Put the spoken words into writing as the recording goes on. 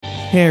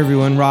Hey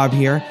everyone, Rob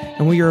here,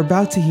 and what you're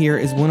about to hear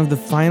is one of the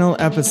final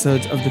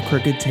episodes of the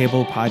Crooked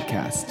Table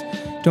podcast.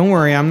 Don't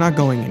worry, I'm not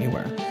going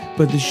anywhere,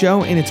 but the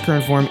show in its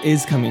current form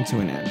is coming to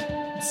an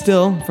end.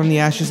 Still, from the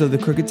ashes of the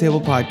Crooked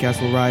Table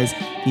podcast will rise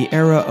the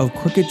era of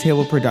Crooked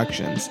Table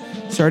Productions.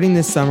 Starting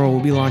this summer, we'll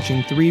be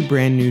launching 3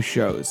 brand new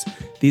shows.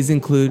 These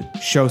include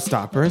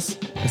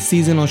Showstoppers, a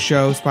seasonal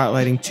show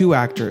spotlighting 2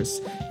 actors.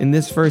 In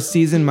this first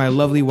season, my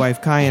lovely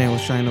wife Kai and I will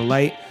shine a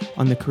light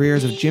on the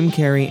careers of Jim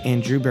Carrey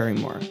and Drew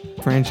Barrymore.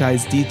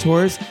 Franchise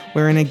Detours,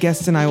 wherein a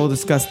guest and I will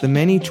discuss the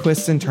many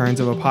twists and turns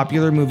of a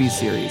popular movie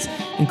series,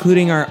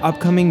 including our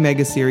upcoming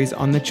mega series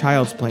on the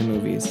Child's Play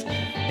movies.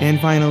 And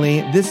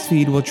finally, this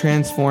feed will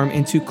transform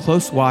into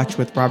Close Watch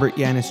with Robert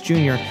Yanis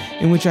Jr.,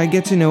 in which I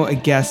get to know a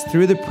guest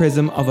through the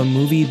prism of a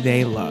movie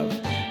they love.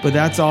 But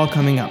that's all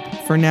coming up.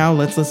 For now,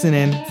 let's listen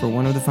in for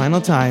one of the final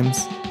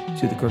times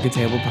to the Crooked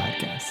Table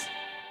podcast.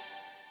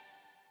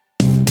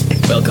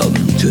 Welcome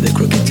to the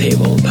Crooked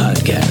Table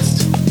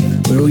podcast,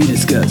 where we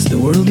discuss the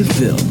world of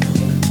film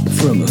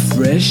from a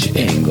fresh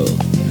angle.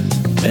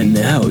 And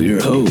now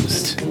your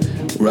host,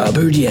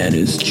 Robert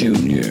Yanis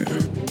Jr.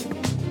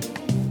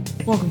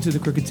 Welcome to the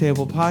Crooked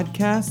Table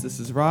podcast. This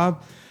is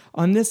Rob.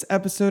 On this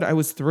episode, I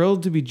was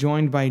thrilled to be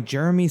joined by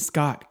Jeremy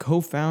Scott,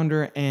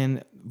 co-founder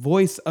and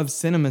voice of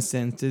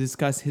CinemaSins, to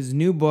discuss his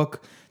new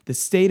book, The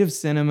State of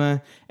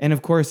Cinema, and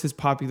of course his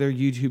popular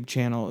YouTube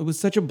channel. It was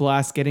such a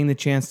blast getting the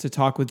chance to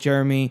talk with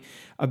Jeremy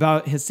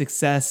about his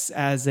success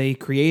as a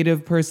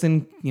creative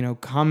person,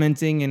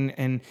 commenting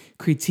and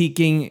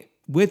critiquing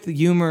with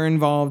humor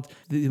involved,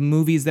 the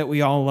movies that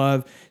we all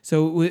love.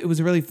 So it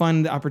was a really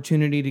fun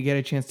opportunity to get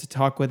a chance to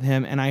talk with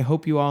him, and I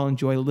hope you all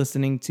enjoy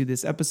listening to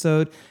this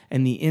episode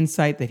and the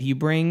insight that he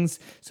brings.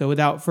 So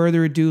without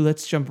further ado,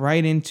 let's jump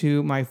right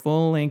into my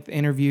full-length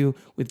interview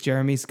with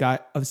Jeremy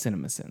Scott of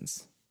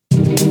CinemaSins.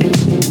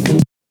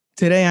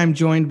 Today, I'm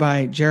joined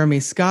by Jeremy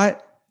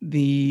Scott,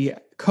 the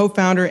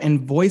co-founder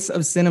and voice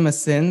of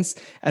CinemaSins,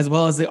 as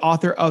well as the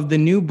author of the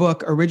new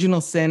book,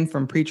 Original Sin,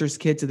 From Preacher's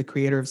Kid to the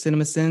Creator of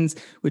CinemaSins,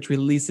 which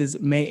releases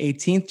May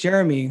 18th.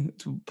 Jeremy,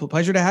 it's a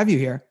pleasure to have you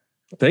here.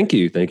 Thank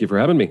you. Thank you for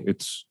having me.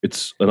 It's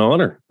an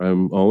honor.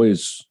 I'm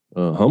always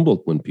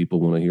humbled when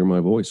people want to hear my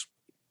voice.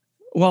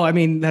 Well, I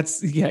mean, that's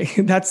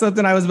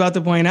something I was about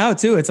to point out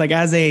too. It's like,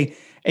 as a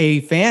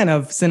fan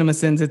of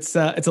CinemaSins, it's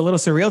a little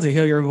surreal to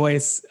hear your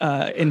voice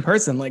in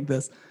person like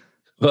this.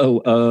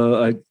 Well,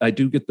 I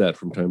do get that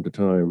from time to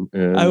time,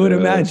 and I would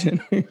imagine.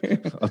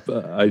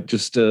 I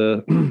just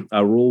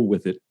I roll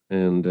with it,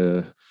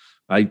 and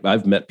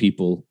I've met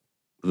people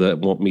that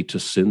want me to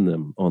sin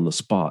them on the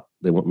spot.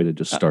 They want me to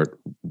just start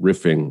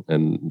riffing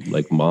and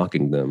like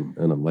mocking them,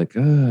 and I'm like,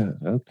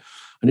 I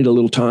need a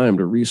little time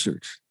to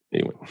research.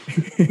 Anyway.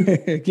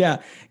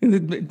 Yeah.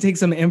 Take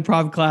some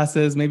improv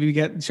classes, maybe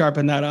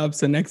sharpen that up.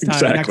 So next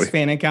time, Next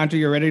fan encounter,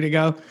 you're ready to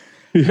go.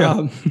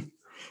 Yeah.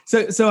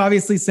 So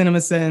obviously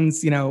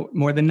CinemaSins,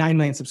 more than 9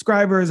 million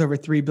subscribers, over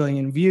 3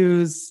 billion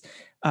views,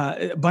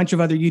 a bunch of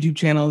other YouTube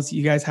channels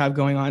you guys have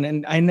going on.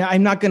 And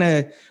I'm not going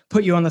to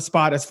put you on the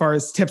spot as far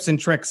as tips and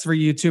tricks for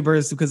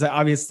YouTubers, because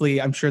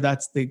obviously I'm sure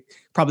that's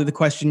probably the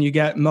question you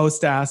get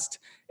most asked,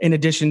 in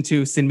addition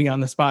to send me on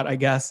the spot, I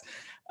guess.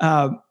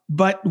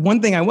 But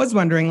one thing I was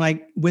wondering,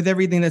 like, with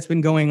everything that's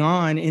been going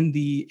on in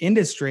the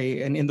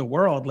industry and in the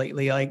world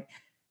lately, like,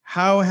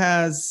 how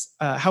has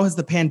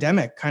the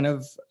pandemic kind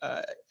of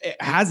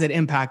has it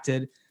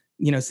impacted,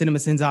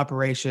 CinemaSins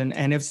operation?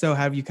 And if so,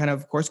 have you kind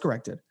of course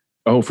corrected?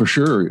 Oh, for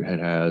sure it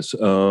has.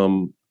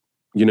 I'll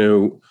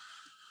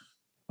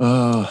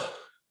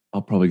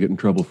probably get in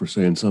trouble for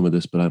saying some of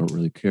this, but I don't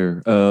really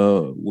care.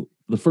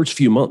 The first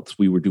few months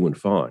we were doing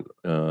fine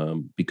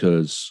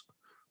because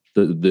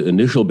the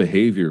initial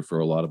behavior for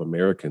a lot of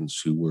Americans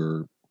who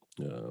were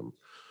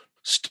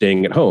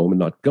staying at home and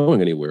not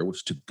going anywhere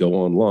was to go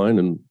online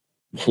and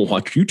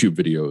watch YouTube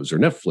videos or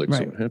Netflix,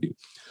 right, or what have you.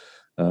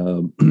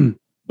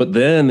 But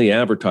then the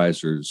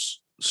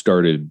advertisers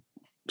started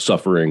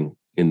suffering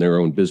in their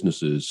own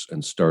businesses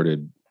and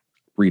started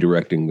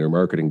redirecting their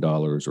marketing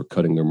dollars or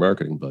cutting their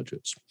marketing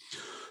budgets.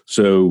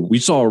 So we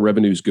saw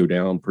revenues go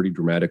down pretty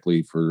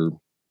dramatically for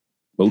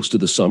most of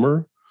the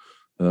summer.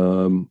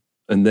 And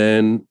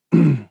then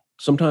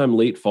sometime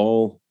late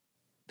fall,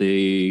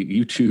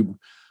 YouTube,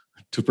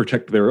 to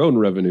protect their own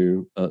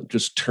revenue,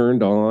 just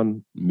turned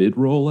on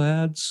mid-roll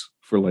ads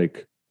for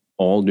like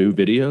all new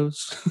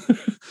videos.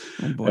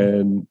 Oh boy.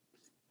 And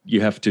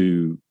you have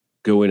to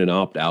go in and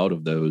opt out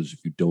of those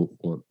if you don't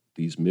want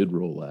these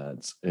mid-roll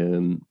ads.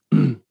 And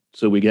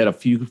so we get a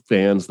few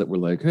fans that were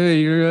like, hey,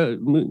 your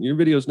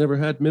videos never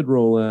had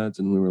mid-roll ads.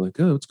 And we were like,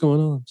 oh, what's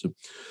going on? So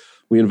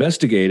we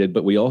investigated,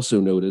 but we also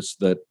noticed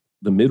that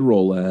the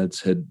mid-roll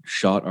ads had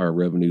shot our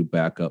revenue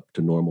back up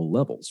to normal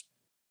levels.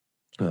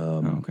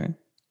 Okay.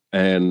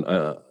 And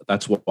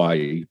that's why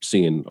you're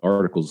seeing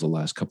articles the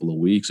last couple of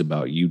weeks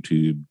about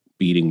YouTube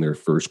beating their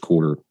first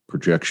quarter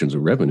projections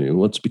of revenue.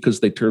 Well, it's because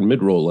they turn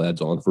mid-roll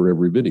ads on for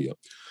every video.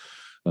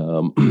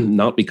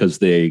 Not because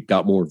they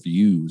got more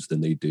views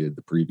than they did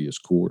the previous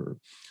quarter.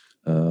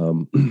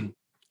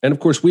 And of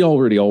course, we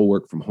already all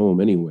work from home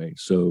anyway,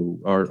 so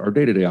our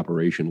day-to-day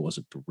operation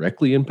wasn't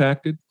directly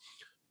impacted.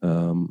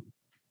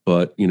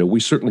 But we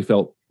certainly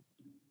felt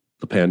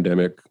the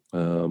pandemic.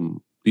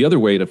 The other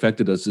way it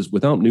affected us is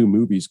without new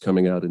movies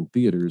coming out in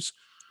theaters,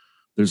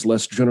 there's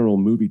less general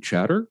movie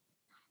chatter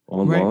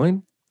online,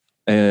 right.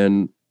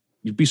 And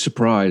you'd be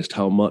surprised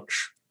how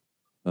much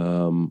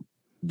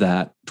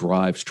that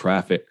drives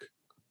traffic.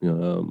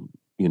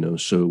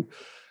 So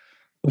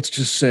let's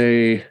just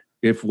say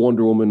if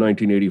Wonder Woman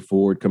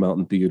 1984 had come out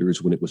in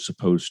theaters when it was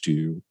supposed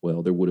to,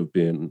 well, there would have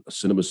been a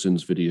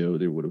CinemaSins video,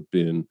 there would have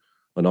been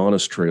an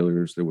Honest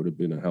Trailers, there would have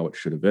been a How It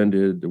Should Have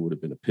Ended, there would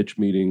have been a pitch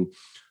meeting,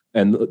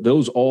 and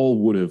those all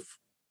would have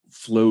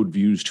flowed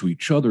views to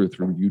each other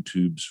through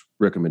YouTube's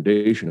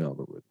recommendation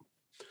algorithm.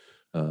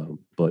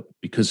 But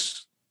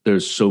because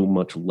there's so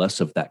much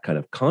less of that kind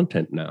of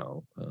content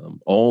now,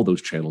 all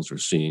those channels are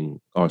seeing,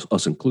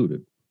 us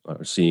included,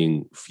 are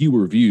seeing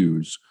fewer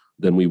views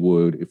than we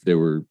would if there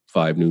were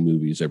 5 new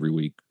movies every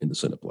week in the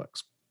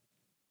Cineplex.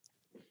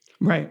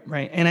 Right.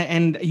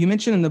 And you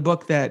mentioned in the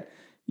book that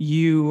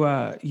you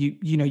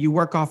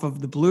work off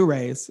of the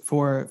Blu-rays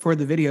for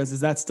the videos. Is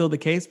that still the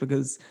case?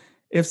 Because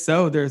if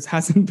so,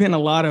 hasn't been a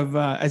lot of,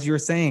 as you were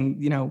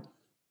saying,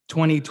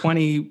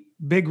 2020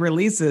 big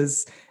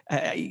releases.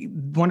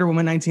 Wonder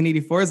Woman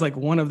 1984 is like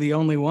one of the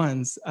only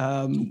ones.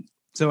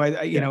 So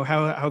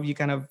how have you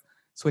kind of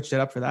switched it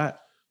up for that?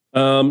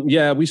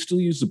 We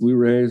still use the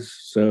Blu-rays.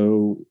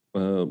 So,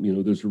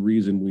 there's a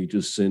reason we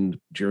just send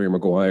Jerry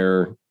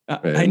Maguire.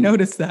 I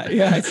noticed that.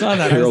 Yeah, I saw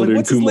that. I was like,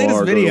 what's his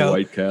latest video?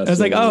 I was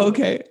like, oh,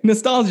 okay.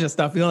 Nostalgia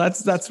stuff.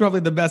 That's probably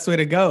the best way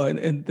to go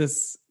in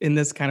this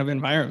kind of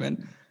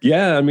environment.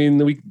 Yeah. I mean,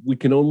 we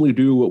can only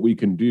do what we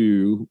can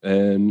do.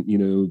 And,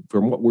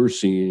 from what we're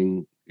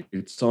seeing,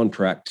 it's on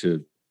track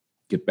to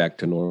get back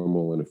to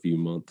normal in a few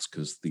months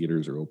because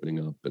theaters are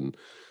opening up and,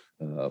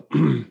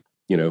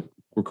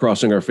 we're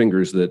crossing our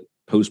fingers that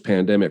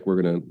post-pandemic,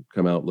 we're going to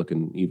come out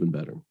looking even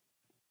better.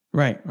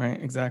 Right,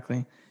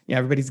 exactly. Yeah,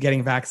 everybody's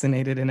getting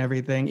vaccinated and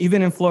everything,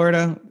 even in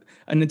Florida,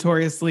 a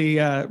notoriously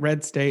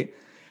red state.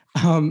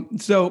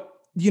 So,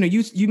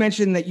 you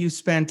mentioned that you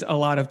spent a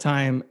lot of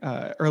time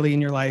early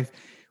in your life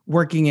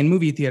working in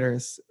movie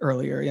theaters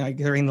earlier,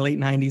 during the late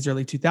 90s,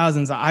 early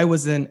 2000s. I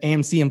was an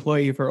AMC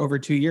employee for over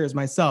 2 years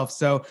myself.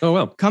 So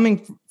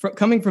coming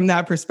from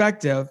that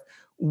perspective,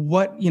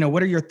 what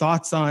are your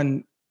thoughts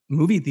on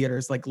movie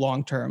theaters, like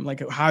long-term?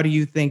 Like, how do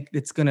you think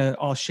it's going to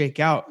all shake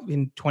out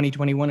in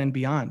 2021 and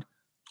beyond?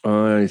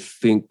 I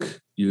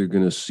think you're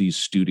going to see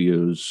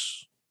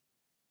studios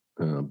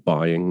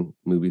buying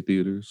movie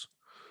theaters.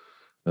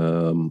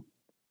 And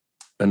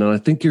then I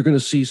think you're going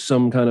to see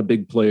some kind of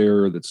big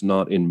player that's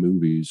not in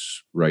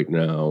movies right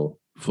now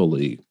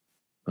fully.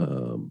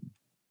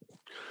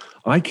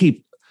 I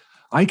keep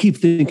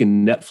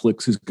thinking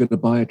Netflix is going to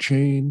buy a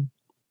chain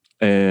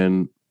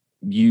and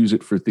use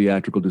it for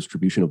theatrical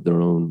distribution of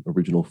their own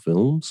original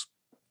films.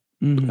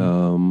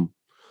 Mm-hmm.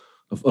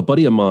 A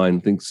buddy of mine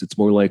thinks it's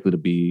more likely to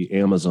be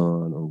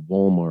Amazon or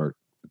Walmart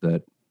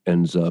that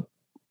ends up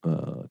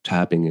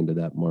tapping into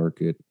that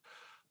market.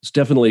 It's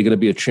definitely going to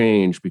be a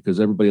change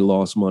because everybody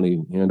lost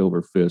money hand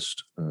over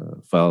fist,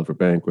 filed for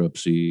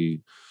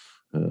bankruptcy.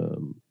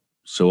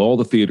 So all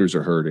the theaters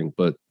are hurting.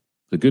 But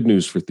the good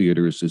news for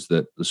theaters is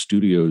that the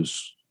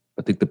studios,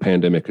 I think the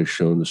pandemic has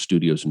shown the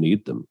studios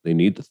need them. They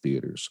need the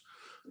theaters.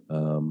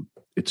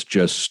 It's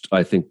just,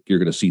 I think you're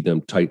going to see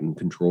them tighten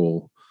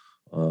control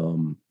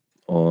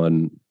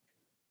on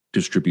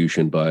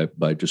distribution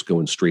by just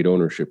going straight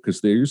ownership,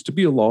 because there used to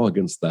be a law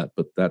against that,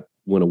 but that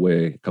went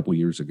away a couple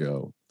years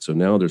ago. So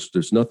now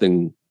there's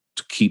nothing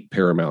to keep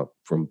Paramount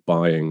from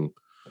buying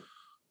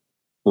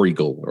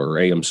Regal or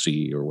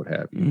AMC or what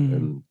have you.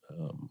 Mm.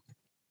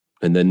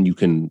 And then you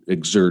can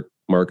exert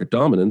market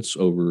dominance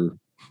over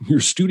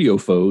your studio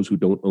foes who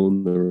don't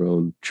own their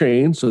own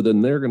chain. So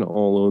then they're going to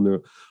all own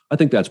their. I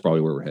think that's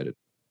probably where we're headed.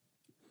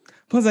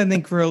 Plus, I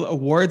think for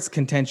awards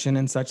contention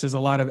and such, there's a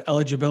lot of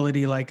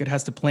eligibility. Like it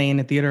has to play in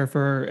a theater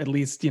for at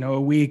least, a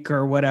week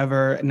or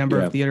whatever, a number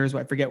of theaters.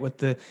 I forget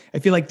I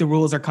feel like the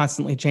rules are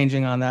constantly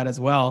changing on that as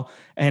well.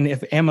 And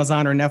if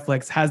Amazon or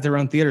Netflix has their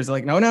own theaters, they're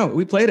like, no,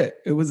 we played it.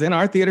 It was in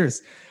our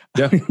theaters.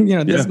 Yeah.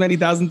 This many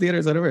thousand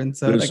theaters, whatever. And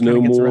so there's no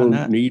more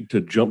need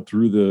to jump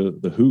through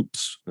the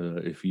hoops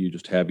if you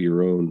just have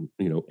your own,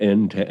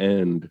 end to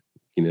end,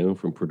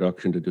 from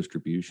production to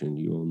distribution,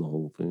 you own the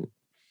whole thing.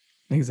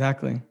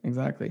 Exactly.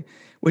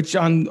 Which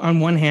on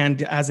one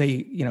hand, as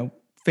a,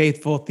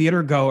 faithful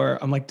theater goer,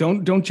 I'm like,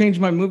 don't change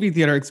my movie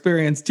theater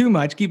experience too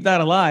much. Keep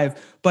that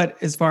alive.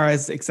 But as far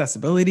as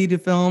accessibility to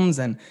films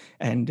and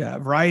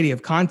variety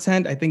of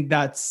content, I think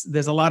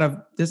there's a lot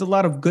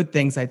of good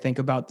things, I think,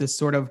 about this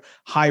sort of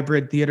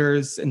hybrid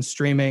theaters and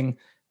streaming,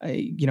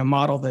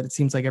 model that it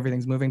seems like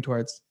everything's moving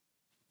towards.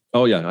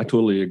 Oh yeah, I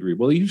totally agree.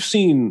 Well, you've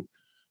seen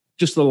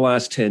just the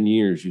last 10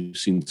 years, you've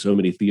seen so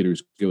many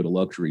theaters go to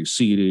luxury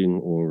seating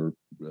or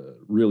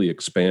really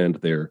expand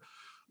their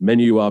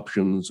menu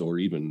options or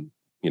even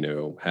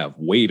have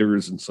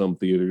waiters in some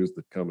theaters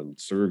that come and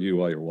serve you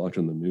while you're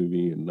watching the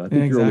movie. And I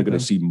think you're only going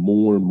to see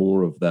more and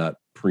more of that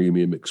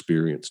premium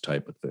experience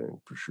type of thing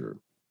for sure.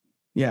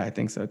 Yeah, I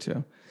think so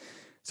too.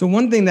 So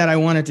one thing that I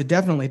wanted to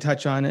definitely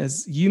touch on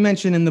is you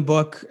mentioned in the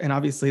book, and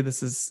obviously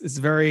this is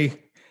very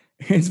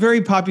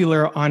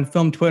popular on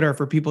film Twitter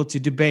for people to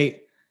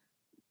debate,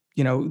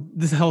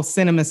 this whole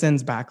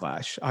CinemaSins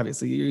backlash.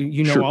 Obviously,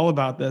 you know Sure. all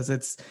about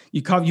this.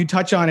 You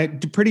touch on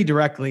it pretty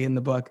directly in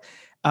the book.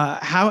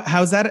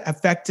 How's that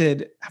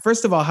affected?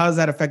 First of all, how's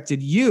that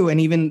affected you,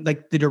 and even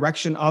like the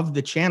direction of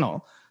the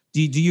channel?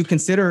 Do you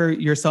consider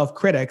yourself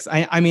critics?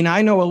 I mean,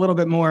 I know a little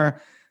bit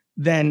more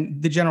than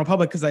the general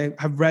public because I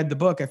have read the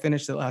book. I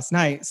finished it last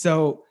night,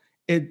 so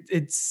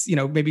it's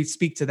maybe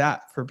speak to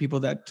that for people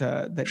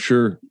that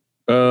Sure.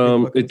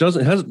 It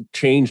hasn't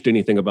changed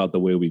anything about the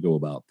way we go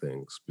about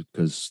things,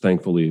 because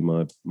thankfully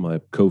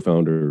my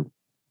co-founder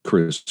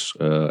Chris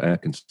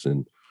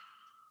Atkinson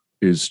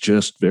is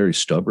just very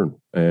stubborn,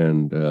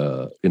 and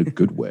in a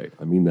good way.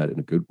 I mean that in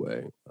a good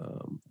way.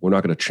 We're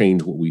not going to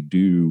change what we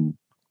do,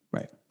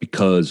 right,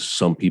 because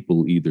some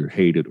people either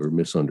hate it or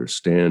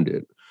misunderstand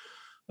it.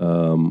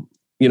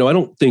 I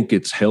don't think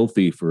it's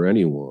healthy for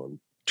anyone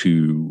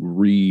to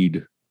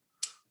read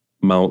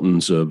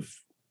mountains of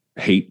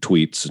hate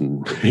tweets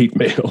and hate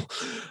mail.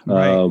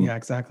 Right. Yeah,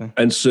 exactly.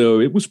 And so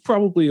it was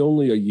probably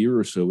only a year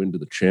or so into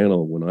the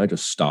channel when I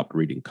just stopped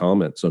reading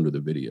comments under the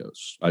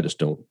videos. I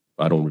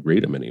don't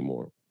read them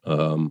anymore.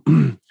 That's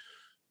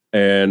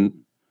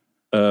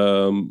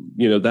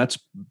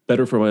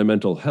better for my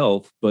mental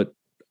health. But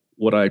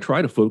what I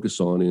try to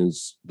focus on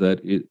is that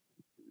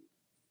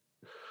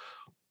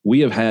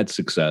we have had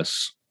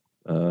success,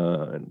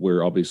 and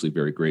we're obviously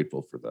very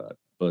grateful for that.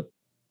 But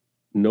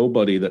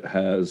nobody that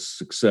has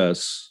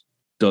success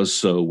does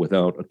so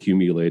without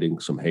accumulating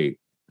some hate.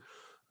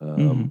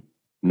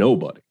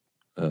 Nobody.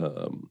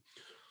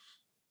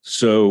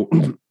 So,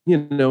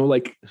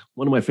 like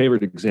one of my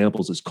favorite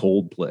examples is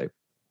Coldplay.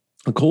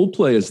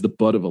 Coldplay is the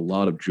butt of a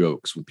lot of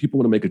jokes. When people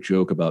want to make a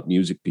joke about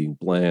music being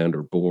bland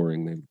or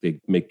boring,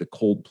 they make the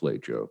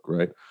Coldplay joke,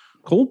 right?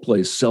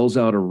 Coldplay sells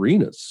out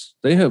arenas.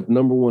 They have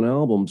 #1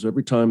 albums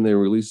every time they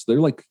release. They're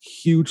like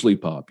hugely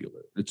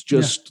popular. It's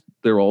just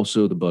they're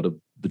also the butt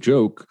of the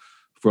joke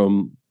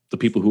from the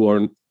people who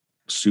aren't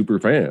super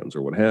fans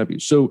or what have you.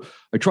 So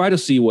I try to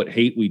see what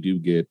hate we do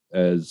get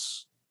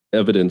as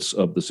evidence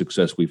of the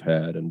success we've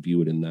had and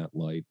view it in that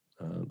light.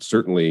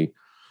 Certainly,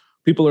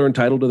 people are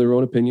entitled to their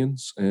own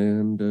opinions,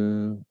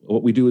 and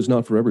what we do is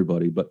not for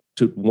everybody. But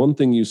to one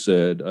thing you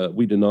said,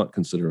 we do not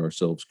consider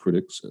ourselves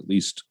critics. At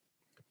least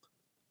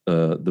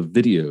the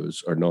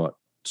videos are not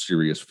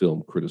serious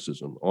film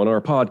criticism. On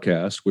our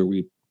podcast, where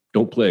we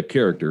don't play a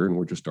character and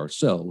we're just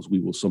ourselves, we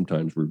will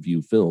sometimes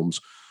review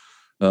films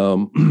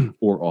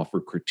or offer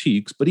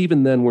critiques. But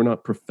even then, we're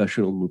not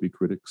professional movie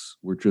critics.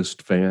 We're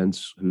just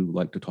fans who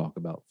like to talk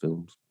about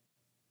films.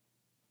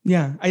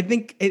 Yeah, I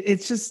think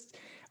it's just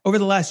over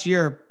the last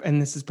year,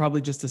 and this is probably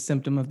just a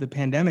symptom of the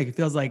pandemic, it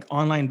feels like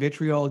online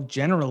vitriol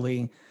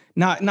generally,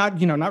 not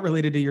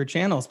related to your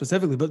channel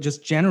specifically, but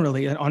just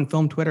generally on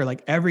film Twitter,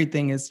 like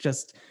everything is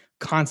just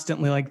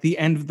constantly like the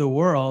end of the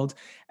world.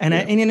 And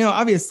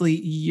obviously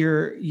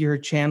your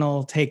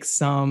channel takes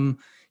some,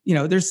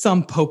 there's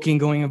some poking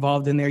going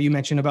involved in there. You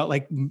mentioned about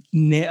like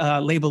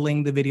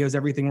labeling the videos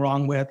everything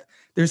wrong with.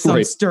 There's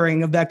some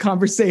stirring of that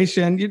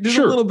conversation. There's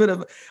a little bit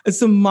of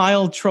some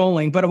mild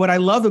trolling. But what I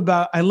love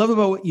about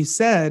what you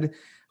said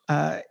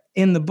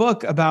in the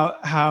book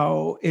about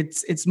how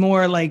it's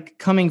more like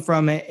coming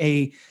from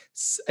a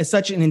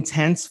such an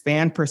intense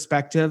fan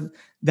perspective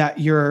that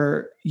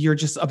you're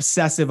just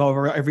obsessive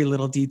over every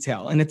little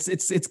detail. And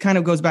it's kind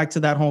of goes back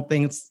to that whole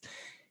thing. It's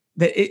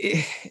that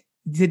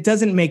it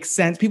doesn't make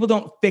sense. People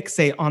don't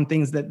fixate on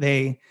things that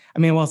I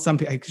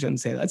shouldn't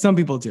say that. Some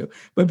people do,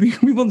 but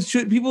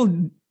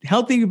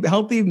healthy,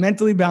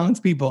 mentally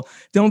balanced people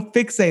don't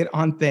fixate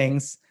on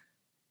things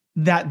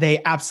that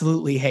they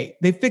absolutely hate.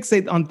 They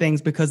fixate on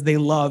things because they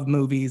love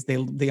movies. They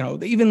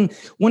even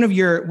one of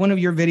your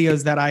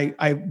videos that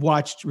I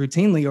watched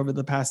routinely over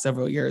the past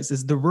several years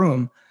is The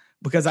Room,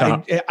 because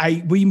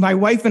my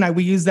wife and I,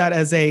 we use that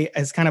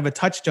as kind of a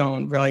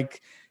touchstone for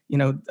like,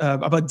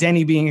 about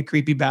Denny being a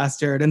creepy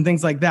bastard and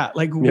things like that.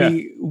 Like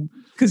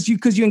because you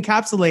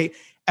encapsulate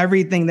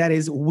everything that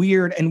is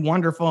weird and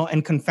wonderful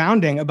and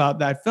confounding about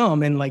that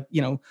film. And like,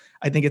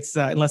 I think it's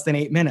in less than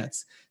 8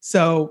 minutes.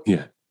 So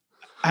yeah.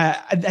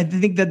 I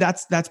think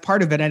that's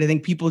part of it. And I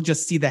think people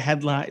just see the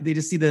headline, they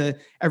just see the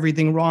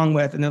everything wrong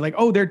with, and they're like,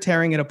 oh, they're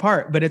tearing it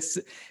apart. But it's,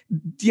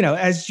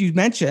 as you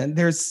mentioned,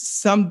 there's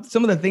some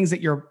of the things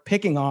that you're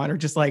picking on are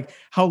just like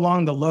how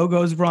long the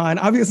logos run.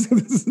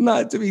 Obviously, this is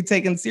not to be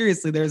taken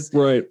seriously.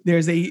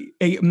 There's a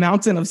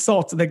mountain of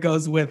salt that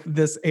goes with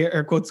this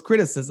air quotes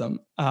criticism.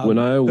 When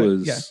I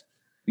was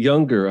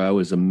younger, I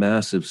was a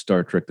massive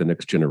Star Trek: The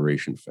Next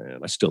Generation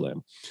fan. I still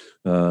am.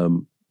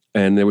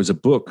 And there was a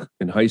book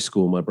in high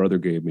school my brother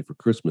gave me for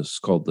Christmas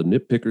called The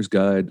Nitpicker's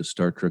Guide to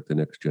Star Trek: The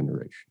Next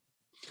Generation.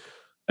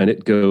 And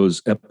it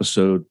goes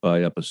episode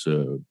by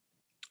episode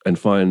and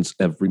finds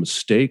every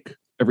mistake,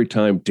 every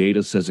time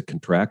Data says a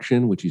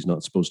contraction, which he's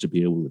not supposed to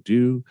be able to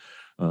do,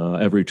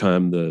 every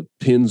time the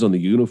pins on the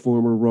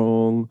uniform are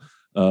wrong.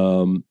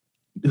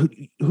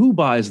 Who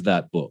buys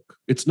that book?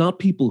 It's not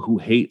people who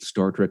hate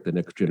Star Trek The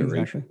Next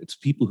Generation. Exactly. It's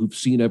people who've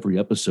seen every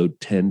episode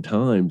 10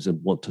 times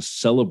and want to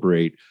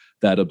celebrate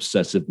that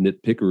obsessive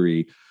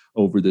nitpickery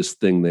over this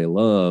thing they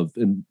love.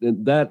 And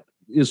that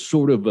is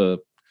sort of a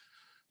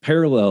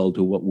parallel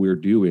to what we're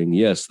doing.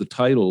 Yes, the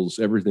titles,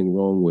 Everything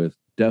Wrong With,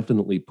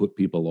 definitely put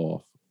people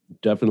off.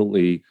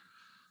 Definitely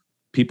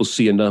people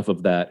see enough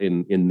of that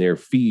in their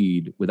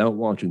feed without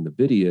watching the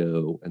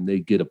video, and they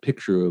get a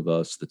picture of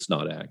us that's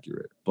not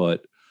accurate.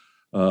 But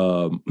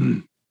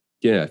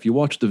yeah, if you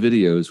watch the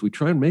videos, we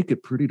try and make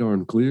it pretty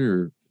darn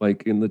clear.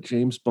 Like in the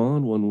James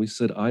Bond one, we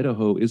said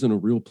Idaho isn't a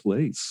real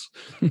place.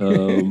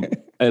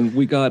 And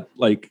we got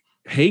like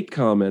hate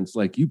comments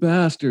like, you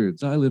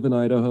bastards, I live in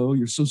Idaho,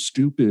 you're so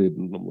stupid.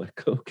 And I'm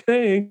like,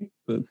 okay,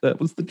 but that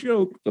was the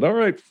joke, but all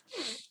right.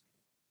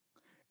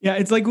 Yeah,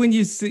 it's like when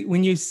you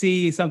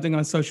see something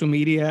on social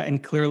media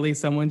and clearly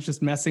someone's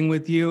just messing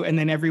with you, and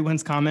then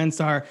everyone's comments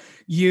are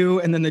you,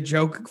 and then the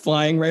joke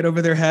flying right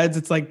over their heads.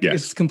 It's like, yes,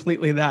 it's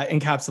completely that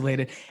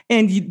encapsulated.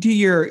 And to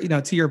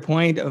your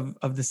point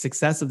of the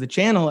success of the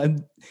channel,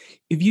 and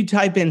if you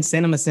type in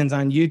CinemaSins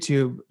on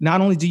YouTube,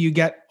 not only do you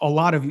get a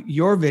lot of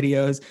your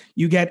videos,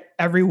 you get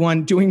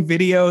everyone doing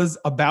videos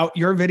about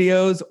your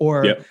videos,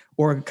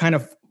 or kind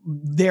of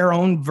their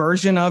own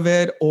version of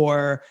it,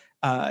 or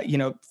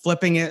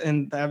flipping it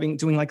and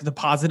doing like the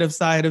positive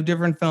side of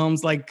different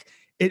films. Like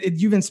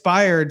you've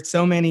inspired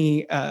so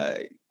many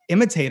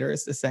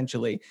imitators,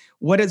 essentially.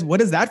 What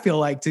does that feel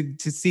like to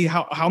see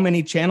how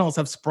many channels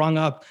have sprung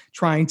up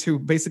trying to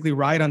basically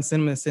ride on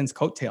CinemaSins'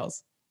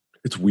 coattails?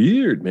 It's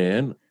weird,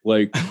 man.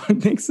 Like, I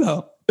don't think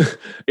so.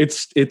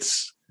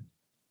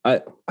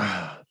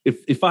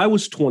 If I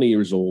was 20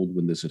 years old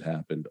when this had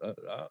happened,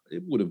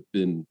 it would have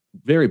been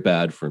very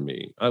bad for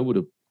me. I would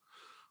have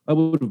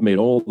made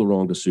all the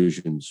wrong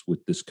decisions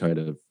with this kind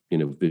of,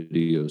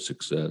 video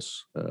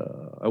success.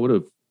 I would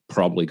have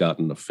probably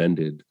gotten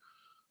offended.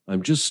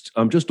 I'm just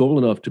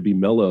old enough to be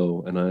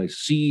mellow, and I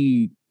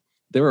see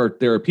there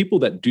are people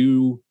that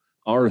do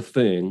our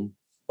thing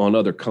on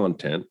other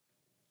content.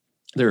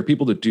 There are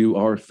people that do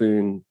our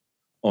thing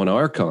on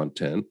our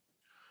content,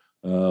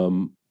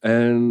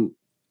 and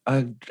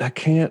I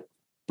can't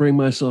bring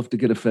myself to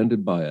get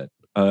offended by it.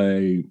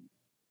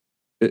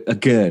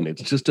 Again,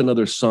 it's just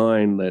another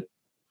sign that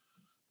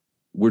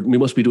we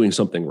must be doing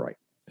something right,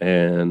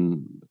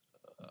 and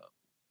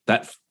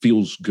that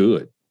feels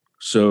good.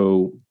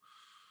 So,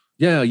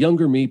 yeah,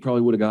 younger me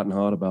probably would have gotten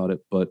hot about it,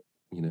 but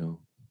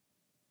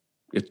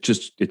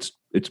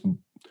it's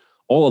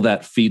all of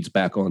that feeds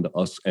back onto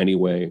us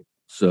anyway.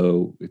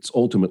 So it's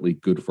ultimately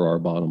good for our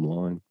bottom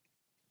line.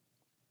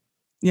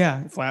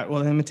 Yeah,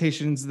 well,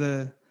 imitation's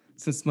the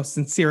most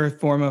sincere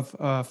form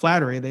of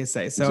flattery, they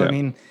say. So, exactly. I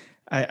mean,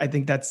 I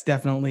think that's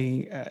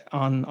definitely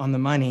on the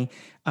money.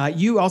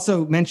 You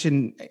also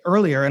mentioned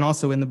earlier, and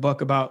also in the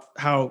book, about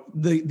how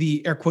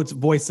the air quotes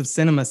voice of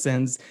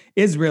CinemaSins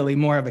is really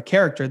more of a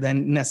character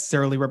than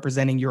necessarily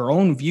representing your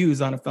own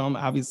views on a film.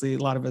 Obviously, a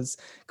lot of it's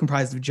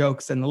comprised of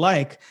jokes and the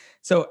like.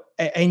 So,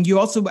 and you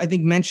also, I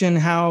think, mentioned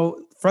how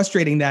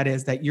frustrating that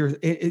is, that you're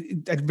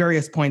at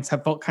various points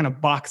have felt kind of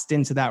boxed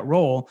into that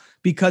role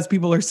because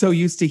people are so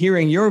used to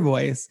hearing your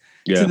voice,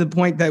 to the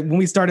point that when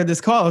we started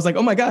this call, I was like,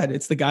 oh my God,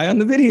 it's the guy on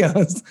the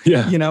videos,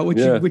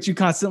 which you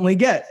constantly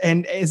get.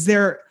 And is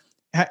there,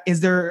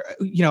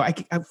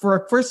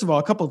 first of all,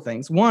 a couple of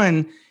things.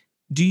 One,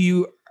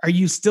 are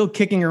you still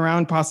kicking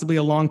around possibly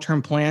a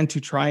long-term plan to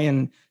try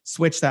and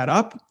switch that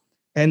up?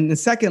 And then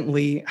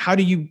secondly, how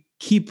do you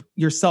keep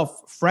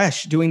yourself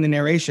fresh doing the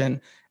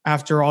narration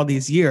after all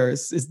these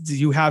years? Do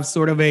you have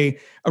sort of a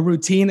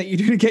routine that you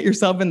do to get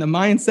yourself in the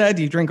mindset?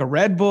 Do you drink a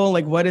Red Bull?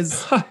 Like what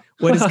is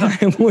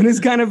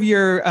kind of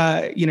your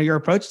your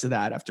approach to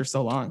that after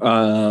so long?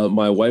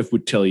 My wife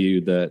would tell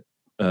you that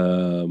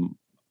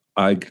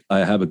I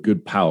have a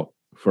good pout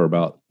for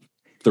about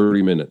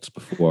 30 minutes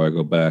before I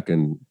go back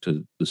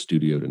into the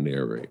studio to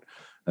narrate.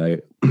 I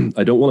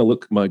don't want to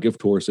look my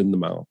gift horse in the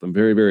mouth. I'm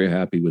very, very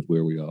happy with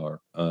where we are.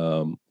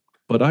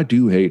 But I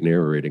do hate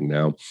narrating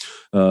now.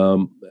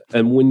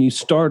 And when we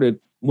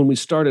started,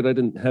 I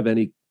didn't have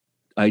any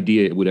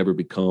idea it would ever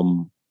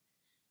become,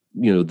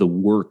 the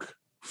work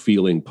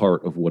feeling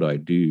part of what I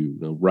do.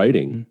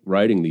 Writing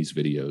these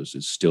videos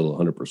is still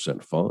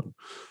 100% fun.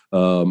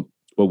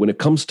 But when it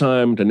comes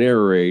time to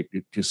narrate,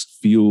 it just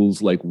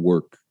feels like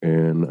work,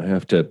 and I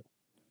have to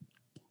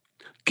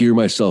gear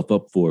myself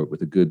up for it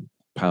with a good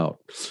pout.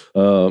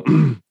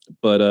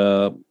 But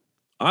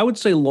I would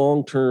say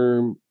long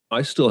term,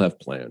 I still have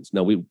plans.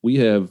 Now we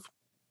have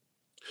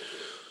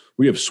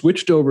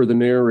switched over the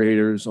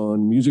narrators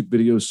on Music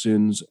Video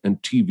Sins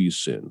and TV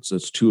Sins.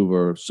 That's two of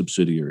our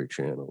subsidiary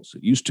channels.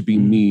 It used to be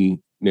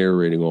me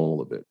narrating all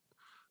of it.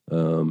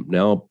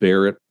 Now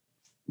Barrett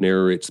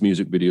narrates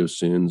Music Video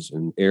Sins,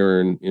 and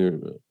Aaron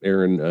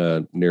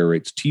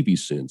narrates TV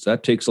Sins.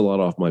 That takes a lot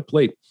off my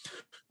plate.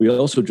 We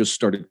also just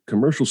started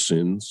Commercial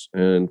Sins,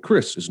 and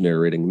Chris is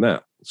narrating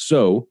that.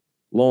 So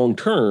long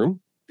term,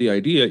 the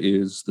idea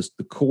is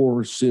the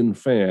core Sin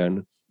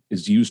fan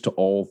is used to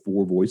all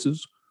four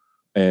voices,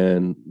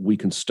 and we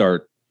can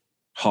start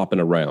hopping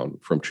around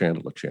from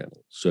channel to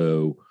channel.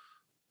 So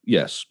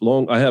yes,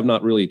 I have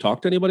not really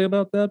talked to anybody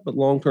about that, but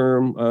long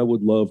term, I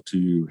would love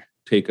to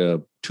take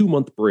a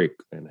 2-month break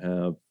and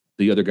have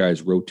the other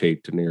guys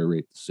rotate to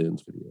narrate the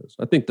Sins videos.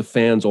 I think the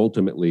fans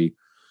ultimately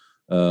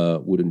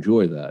would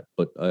enjoy that,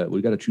 but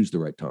we got to choose the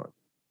right time.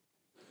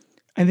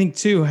 I think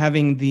too,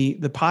 having the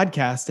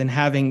podcast and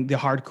having the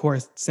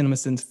hardcore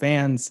CinemaSins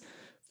fans,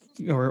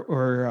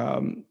 or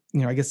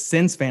I guess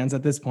Sins fans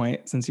at this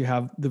point, since you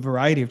have the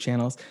variety of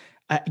channels,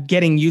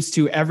 getting used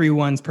to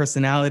everyone's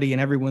personality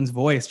and everyone's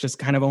voice just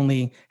kind of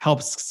only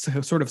helps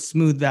sort of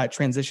smooth that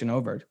transition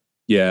over.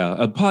 Yeah,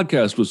 a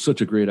podcast was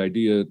such a great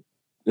idea,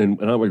 and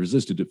I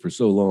resisted it for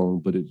so long,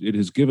 but it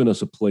has given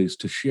us a place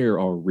to share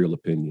our real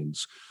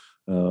opinions.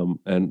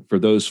 And for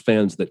those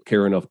fans that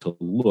care enough to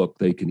look,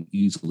 they can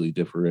easily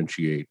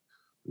differentiate,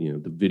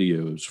 the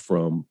videos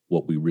from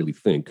what we really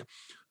think.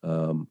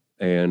 Again,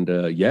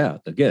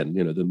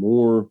 the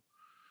more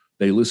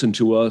they listen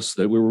to us,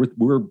 that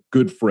we're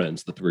good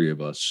friends, the three of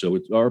us. So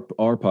it's our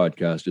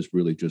podcast is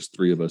really just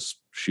three of us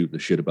shooting the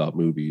shit about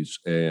movies,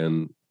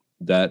 and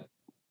that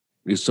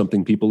is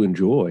something people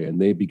enjoy, and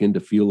they begin to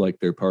feel like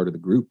they're part of the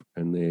group,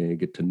 and they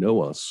get to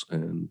know us.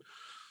 And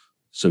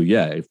so,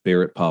 yeah, if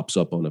Barrett pops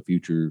up on a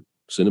future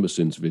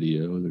CinemaSins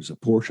video, there's a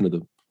portion of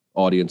the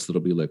audience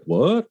that'll be like,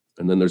 "What?"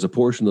 And then there's a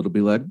portion that'll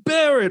be like,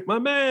 "Barrett, my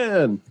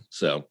man."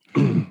 So,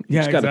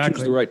 yeah, got to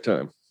choose the right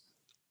time.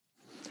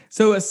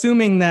 So,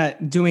 assuming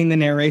that doing the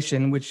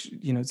narration, which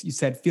you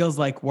said feels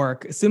like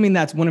work, assuming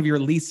that's one of your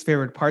least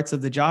favorite parts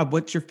of the job,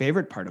 what's your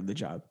favorite part of the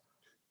job?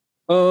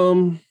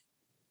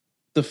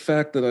 The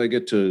fact that I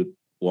get to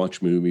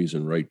watch movies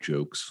and write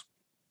jokes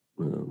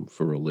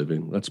for a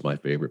living. That's my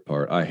favorite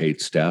part. I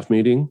hate staff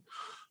meeting.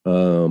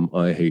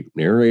 I hate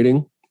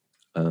narrating.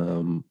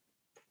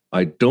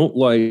 I don't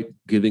like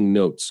giving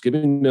notes.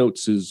 Giving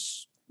notes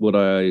is what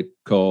I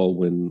call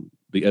when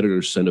the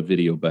editors send a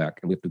video back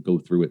and we have to go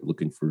through it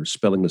looking for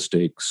spelling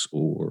mistakes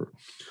or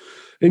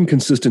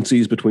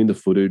inconsistencies between the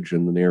footage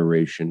and the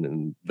narration,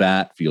 and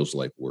that feels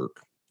like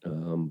work.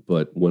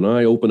 But when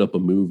I open up a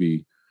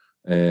movie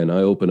and I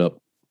open up,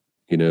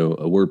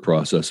 a word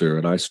processor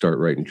and I start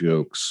writing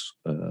jokes,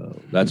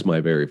 that's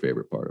my very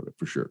favorite part of it,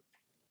 for sure.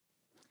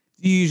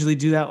 Do you usually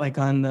do that like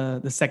on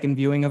the second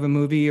viewing of a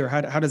movie, or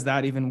how does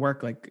that even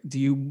work? Like, do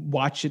you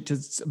watch it to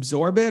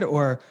absorb it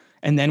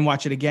and then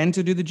watch it again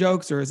to do the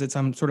jokes, or is it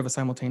some sort of a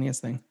simultaneous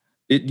thing?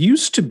 It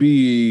used to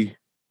be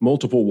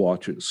multiple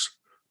watches,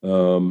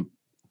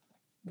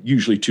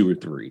 usually 2 or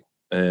 3.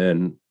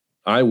 And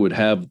I would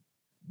have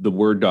the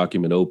Word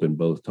document open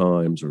both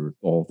times or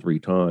all 3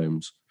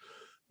 times.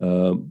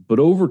 But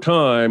over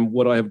time,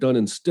 what I have done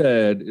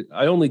instead,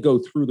 I only go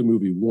through the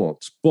movie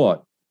once,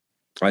 but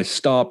I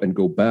stop and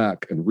go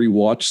back and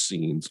rewatch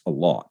scenes a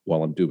lot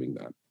while I'm doing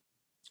that.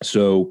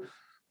 So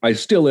I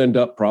still end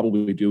up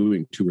probably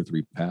doing 2 or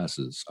 3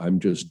 passes. I'm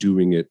just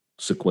doing it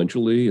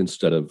sequentially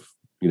instead of,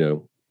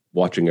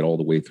 watching it all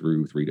the way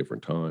through 3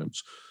 different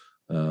times.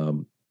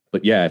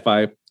 But yeah, if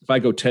I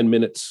go 10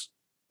 minutes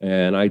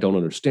and I don't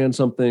understand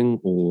something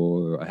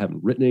or I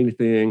haven't written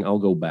anything, I'll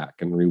go back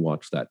and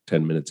rewatch that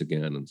 10 minutes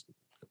again and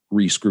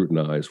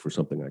re-scrutinize for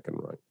something I can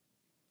write.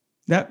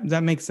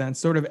 That makes sense.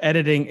 Sort of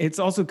editing. It's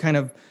also kind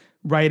of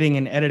writing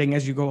and editing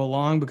as you go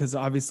along, because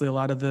obviously a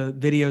lot of the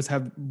videos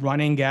have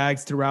running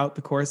gags throughout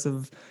the course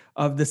of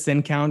the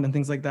sin count and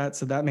things like that.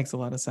 So that makes a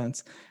lot of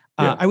sense.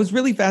 Yeah. I was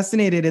really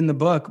fascinated in the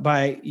book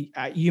by,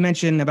 you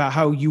mentioned about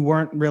how you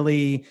weren't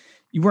really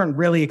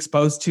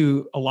exposed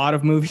to a lot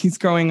of movies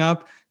growing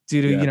up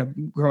due to,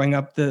 growing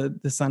up the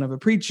son of a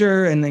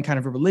preacher and then kind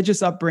of a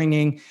religious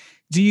upbringing.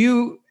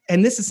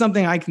 And this is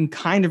something I can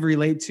kind of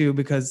relate to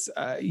because,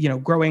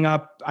 growing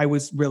up, I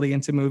was really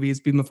into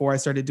movies before I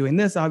started doing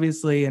this,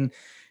 obviously.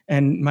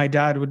 And my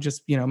dad would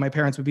just, my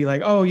parents would be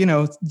like, oh,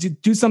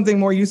 do something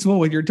more useful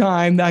with your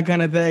time, that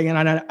kind of thing. And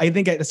I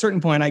think at a certain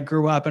point I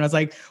grew up and I was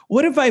like,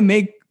 what if I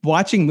make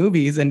watching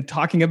movies and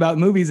talking about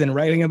movies and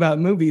writing about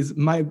movies,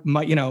 my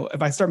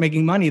if I start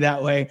making money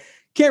that way,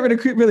 can't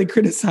really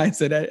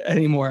criticize it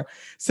anymore.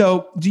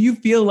 So do you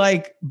feel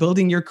like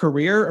building your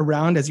career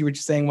around, as you were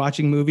just saying,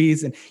 watching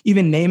movies and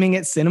even naming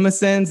it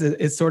CinemaSins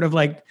is sort of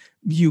like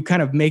you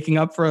kind of making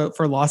up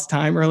for lost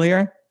time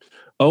earlier?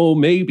 Oh,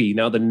 maybe.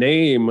 Now the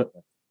name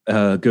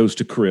goes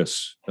to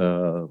Chris.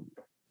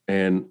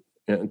 And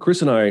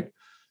Chris and I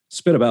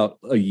spent about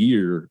a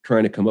year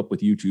trying to come up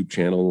with YouTube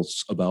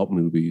channels about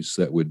movies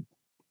that would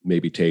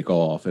maybe take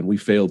off. And we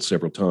failed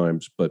several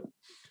times, but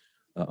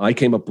I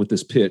came up with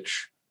this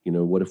pitch.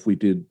 What if we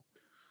did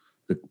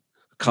the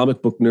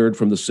comic book nerd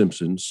from The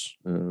Simpsons,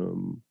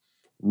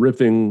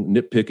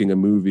 nitpicking a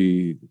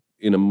movie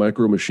in a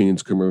Micro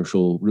Machines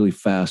commercial, really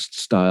fast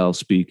style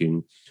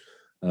speaking.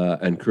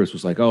 And Chris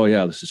was like, oh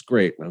yeah, this is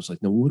great. And I was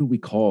like, no, what do we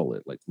call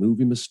it? Like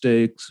movie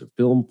mistakes or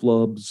film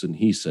flubs? And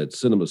he said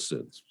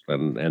CinemaSins.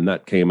 And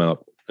that came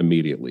out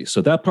immediately.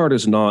 So that part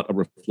is not a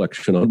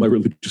reflection on my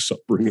religious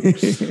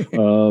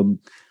upbringing.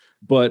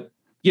 But,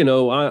 you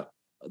know,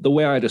 the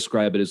way I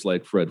describe it is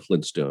like Fred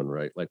Flintstone,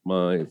 right? Like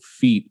my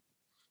feet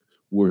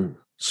were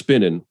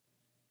spinning,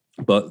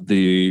 but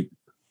the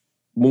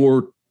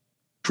more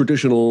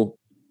traditional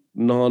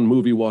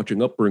non-movie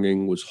watching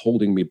upbringing was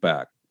holding me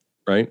back,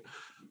 right?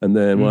 And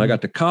then when I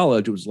got to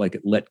college, it was like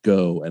it let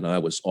go and I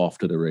was off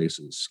to the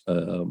races.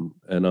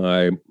 And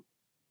I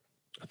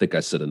think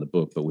I said in the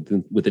book, but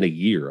within a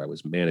year, I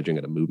was managing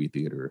at a movie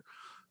theater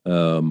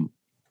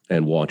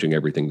and watching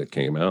everything that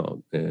came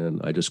out. And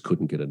I just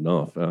couldn't get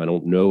enough. I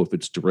don't know if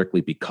it's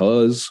directly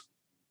because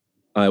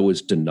I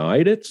was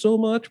denied it so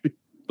much,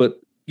 but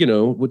you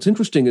know, what's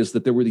interesting is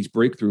that there were these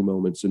breakthrough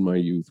moments in my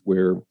youth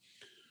where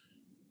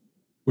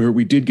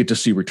we did get to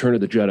see Return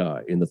of the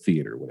Jedi in the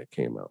theater when it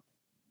came out.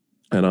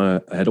 And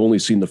I had only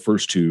seen the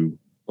first two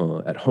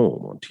at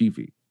home on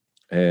TV.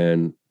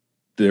 And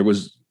that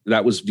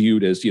was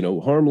viewed as, you know,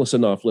 harmless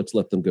enough. Let's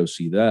let them go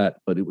see that.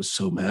 But it was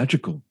so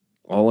magical.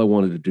 All I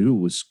wanted to do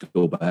was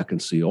go back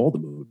and see all the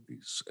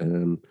movies.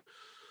 And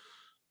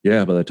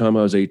yeah, by the time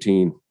I was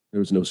 18, there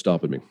was no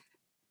stopping me.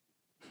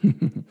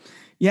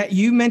 Yeah,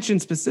 you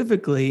mentioned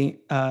specifically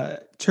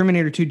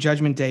Terminator 2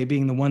 Judgment Day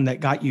being the one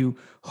that got you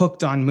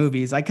hooked on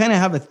movies. I kind of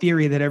have a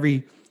theory that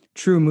every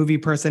true movie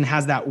person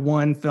has that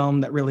one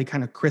film that really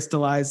kind of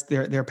crystallized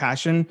their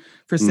passion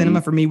for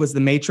cinema. For me was The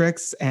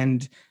Matrix.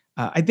 And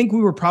I think we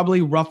were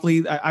probably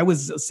roughly, I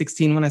was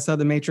 16 when I saw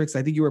The Matrix.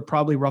 I think you were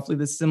probably roughly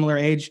the similar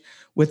age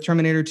with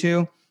Terminator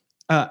 2.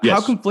 Yes.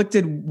 How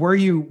conflicted were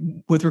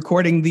you with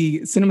recording the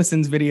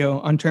CinemaSins video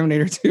on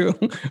Terminator 2?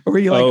 Or were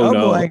you like, oh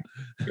no. Boy,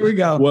 here we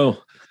go?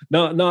 Well,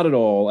 not at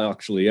all,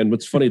 actually. And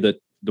what's funny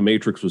that The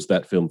Matrix was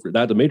that film for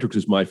that. The Matrix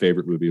is my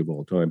favorite movie of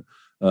all time.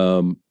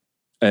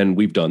 And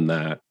we've done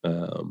that.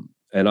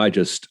 And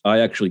I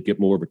actually get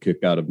more of a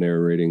kick out of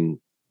narrating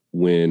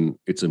when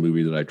it's a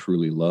movie that I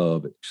truly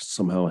love. It just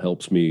somehow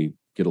helps me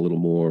get a little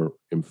more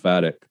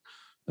emphatic.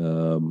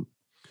 So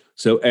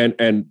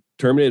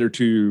Terminator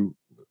 2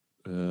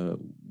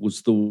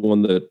 was the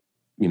one that,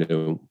 you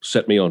know,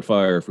 set me on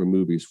fire for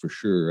movies for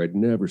sure. I'd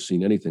never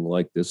seen anything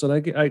like this.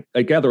 And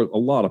I gather a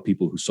lot of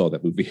people who saw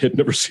that movie had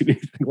never seen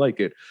anything like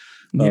it.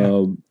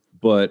 Yeah.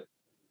 But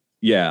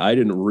yeah, I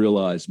didn't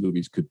realize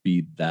movies could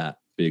be that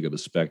big of a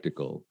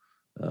spectacle.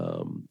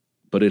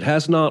 But it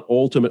has not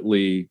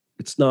ultimately,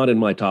 it's not in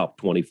my top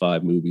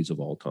 25 movies of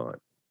all time,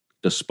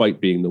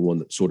 despite being the one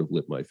that sort of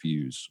lit my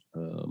fuse.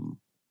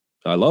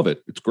 I love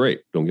it. It's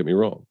great. Don't get me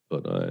wrong.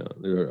 But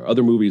there are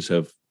other movies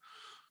have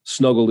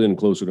snuggled in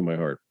closer to my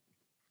heart.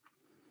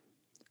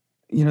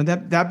 You know,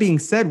 that being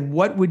said,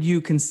 what would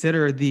you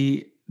consider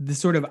the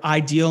sort of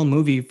ideal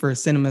movie for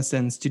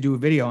CinemaSins to do a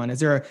video on? Is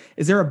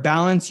there a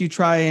balance you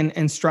try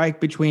and strike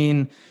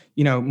between,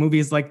 you know,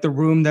 movies like The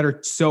Room that are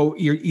so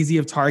easy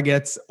of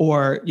targets,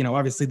 or, you know,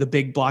 obviously the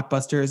big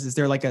blockbusters? Is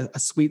there like a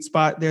sweet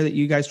spot there that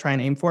you guys try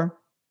and aim for?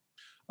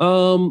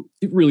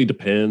 It really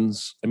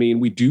depends. I mean,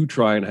 we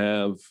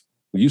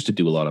used to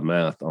do a lot of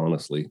math,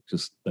 honestly.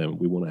 Just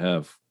we want to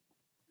have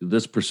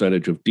this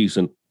percentage of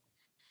decent,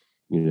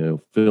 you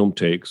know, film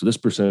takes, this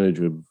percentage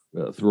of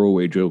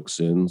throwaway joke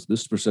sins,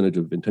 this percentage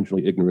of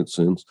intentionally ignorant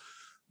sins.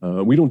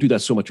 We don't do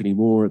that so much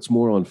anymore. It's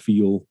more on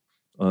feel.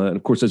 And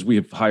of course, as we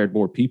have hired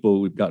more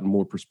people, we've gotten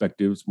more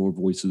perspectives, more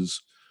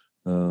voices.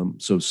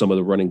 So some of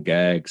the running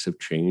gags have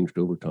changed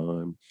over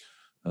time.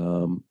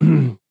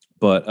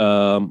 But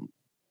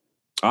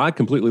I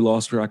completely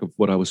lost track of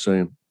what I was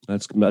saying.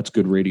 That's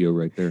good radio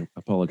right there. I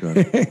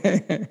apologize.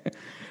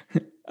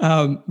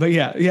 But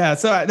yeah.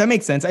 So that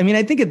makes sense. I mean,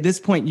 I think at this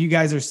point, you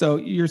guys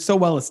you're so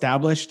well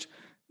established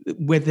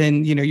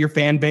within, you know, your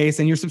fan base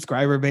and your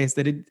subscriber base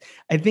that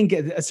I think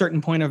at a certain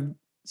point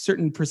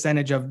certain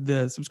percentage of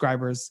the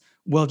subscribers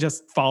will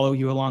just follow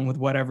you along with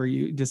whatever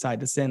you decide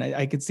to sin.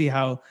 I could see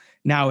how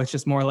now it's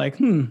just more like,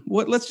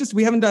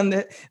 we haven't done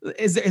that.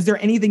 Is there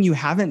anything you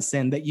haven't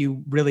sinned that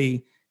you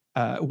really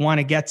want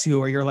to get to,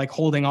 or you're like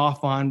holding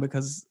off on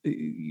because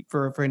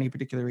for any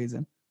particular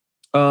reason?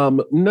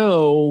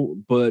 No,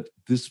 but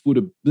this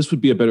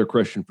would be a better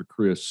question for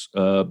Chris,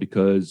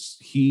 because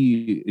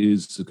he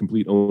is the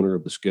complete owner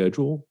of the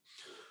schedule.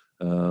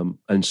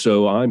 And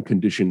so I'm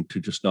conditioned to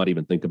just not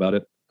even think about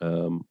it.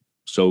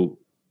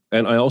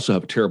 And I also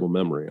have a terrible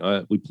memory.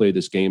 We play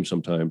this game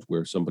sometimes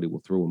where somebody will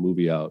throw a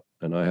movie out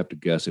and I have to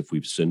guess if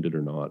we've sinned it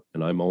or not.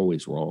 And I'm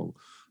always wrong.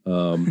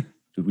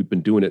 We've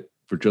been doing it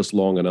for just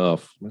long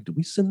enough. Did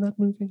we sin that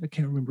movie? I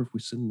can't remember if we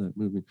sinned that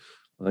movie.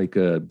 Like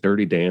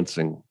Dirty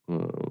Dancing.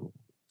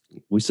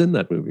 We sinned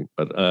that movie,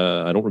 but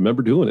I don't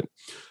remember doing it.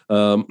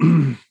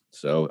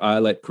 So I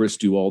let Chris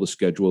do all the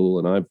schedule,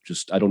 and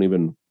I don't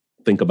even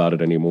think about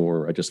it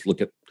anymore.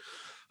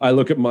 I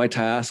look at my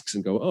tasks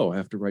and go, oh, I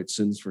have to write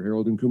sins for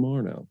Harold and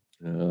Kumar now.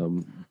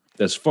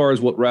 As far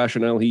as what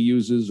rationale he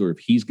uses, or if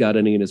he's got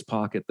any in his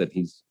pocket that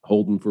he's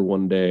holding for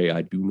one day,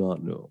 I do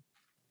not know.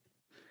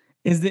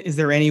 Is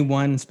there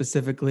anyone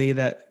specifically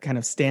that kind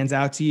of stands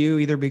out to you,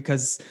 either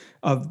because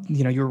of,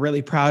 you know, you're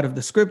really proud of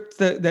the script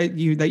that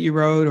you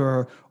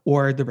wrote,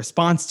 or the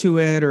response to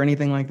it, or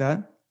anything like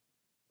that?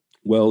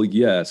 Well,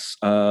 yes,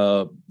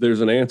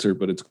 there's an answer,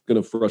 but it's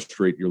going to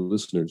frustrate your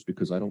listeners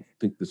because I don't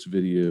think this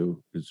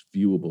video is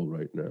viewable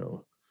right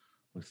now.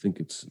 I think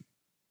it's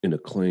in a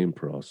claim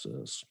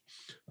process.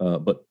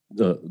 But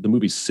the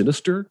movie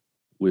Sinister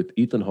with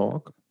Ethan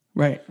Hawke.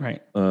 Right.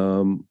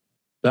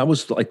 That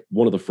was like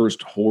one of the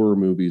first horror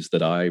movies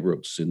that I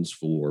wrote sins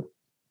for.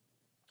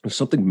 There's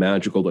something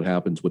magical that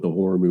happens with a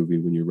horror movie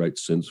when you write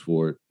sins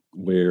for it,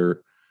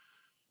 where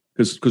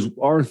because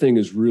our thing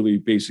is really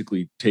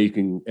basically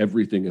taking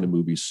everything in a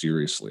movie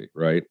seriously,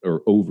 right?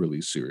 Or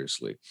overly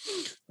seriously.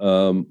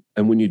 And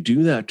when you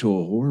do that to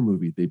a horror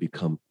movie, they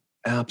become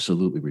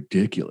absolutely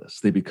ridiculous.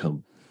 They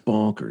become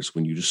bonkers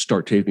when you just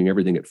start taking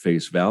everything at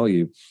face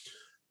value.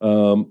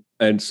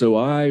 And so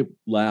I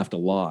laughed a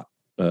lot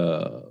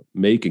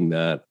making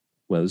that.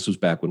 Well, this was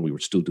back when we were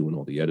still doing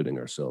all the editing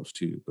ourselves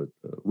too, but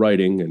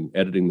writing and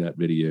editing that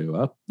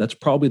video, that's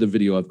probably the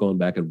video I've gone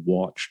back and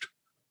watched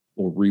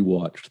or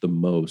rewatched the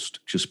most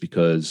just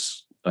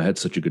because I had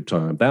such a good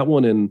time. That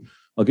one, and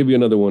I'll give you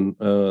another one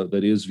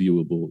that is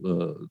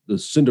viewable, the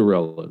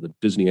Cinderella, the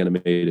Disney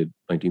animated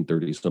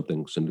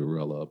 1930-something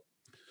Cinderella,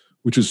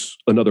 which is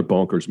another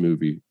bonkers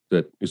movie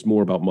that is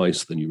more about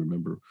mice than you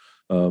remember.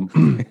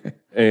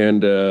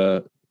 And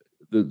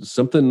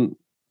something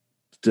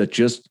that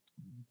just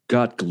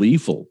got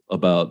gleeful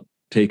about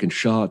taking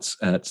shots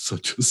at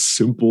such a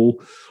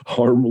simple,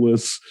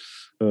 harmless,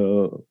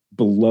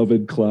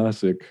 beloved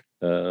classic.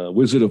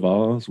 Wizard of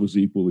Oz was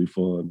equally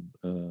fun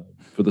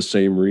for the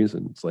same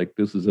reason. It's like,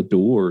 this is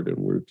adored and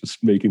we're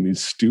just making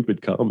these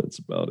stupid comments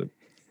about it.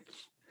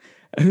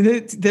 I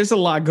mean, there's a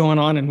lot going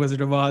on in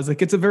Wizard of Oz.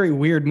 Like, it's a very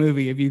weird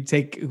movie if you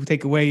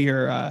take away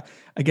your, I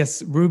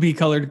guess, ruby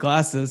colored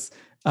glasses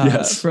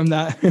from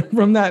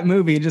that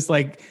movie. Just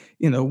like,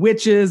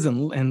 witches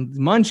and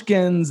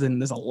munchkins,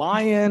 and there's a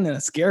lion and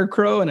a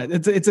scarecrow, and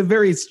it's a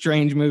very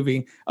strange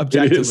movie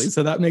objectively.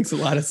 So that makes a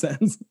lot of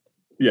sense.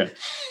 Yeah.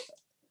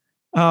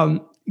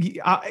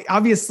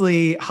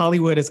 Obviously,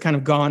 Hollywood has kind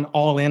of gone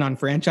all in on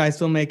franchise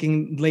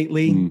filmmaking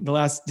lately, the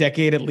last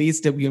decade at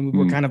least.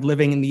 We're kind of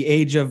living in the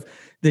age of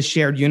the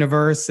shared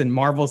universe, and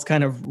Marvel's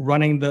kind of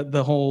running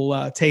the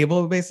whole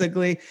table,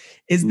 basically.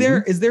 Is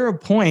there a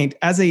point,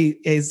 as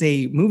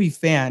a movie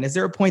fan, is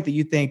there a point that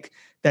you think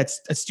that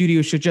a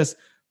studio should just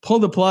pull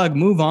the plug,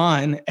 move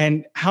on?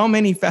 And how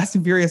many Fast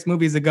and Furious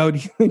movies ago do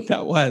you think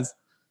that was?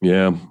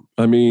 Yeah,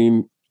 I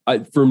mean,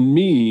 for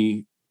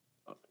me,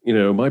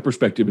 my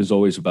perspective is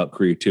always about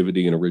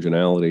creativity and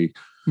originality.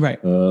 Right.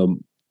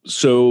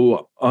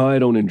 So I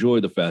don't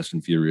enjoy the Fast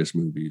and Furious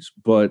movies,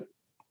 but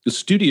the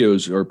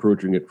studios are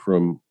approaching it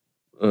from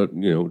a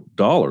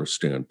dollar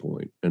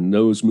standpoint, and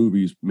those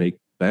movies make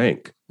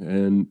bank.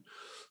 And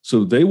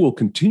so they will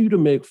continue to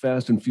make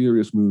Fast and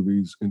Furious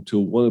movies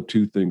until one of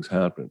two things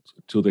happens: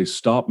 until they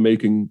stop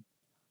making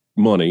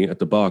money at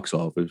the box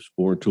office,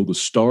 or until the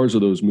stars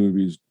of those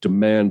movies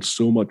demand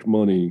so much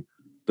money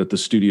that the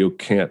studio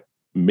can't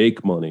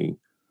make money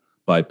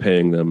by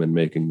paying them and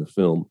making the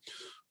film.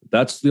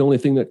 That's the only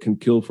thing that can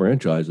kill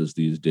franchises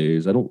these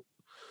days.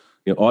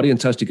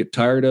 Audience has to get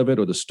tired of it,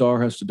 or the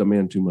star has to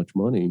demand too much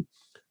money.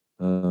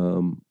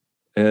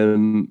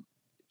 And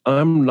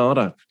I'm not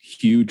a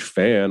huge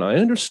fan. I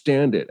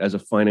understand it as a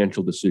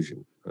financial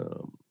decision.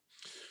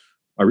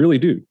 I really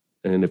do.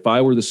 And if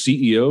I were the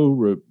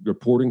CEO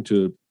reporting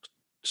to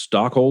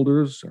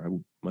stockholders, I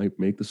might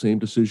make the same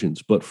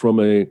decisions. But from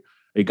a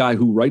guy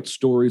who writes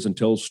stories and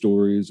tells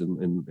stories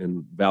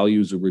and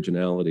values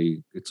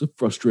originality, it's a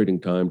frustrating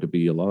time to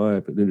be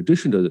alive. And in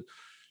addition to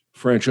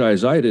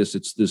franchise-itis,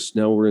 it's this,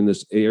 now we're in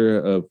this era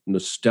of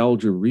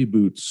nostalgia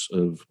reboots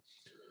of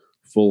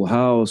Full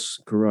House,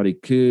 Karate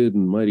Kid,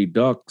 and Mighty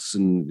Ducks,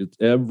 and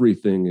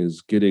everything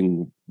is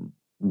getting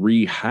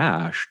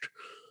rehashed.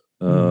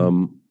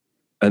 And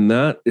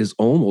that is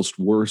almost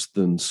worse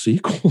than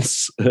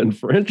sequels and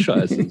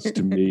franchises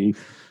to me.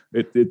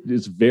 It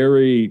is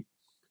very...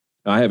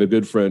 I have a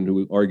good friend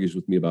who argues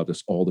with me about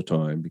this all the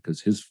time,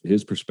 because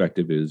his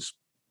perspective is,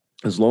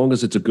 as long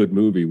as it's a good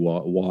movie,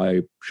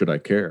 why should I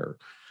care?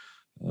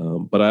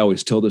 But I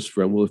always tell this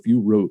friend, well, if you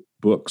wrote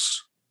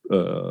books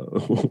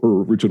or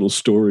original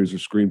stories or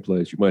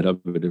screenplays, you might have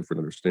a different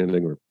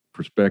understanding or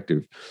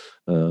perspective,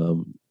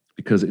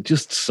 because it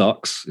just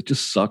sucks. It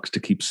just sucks to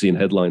keep seeing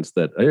headlines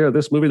that,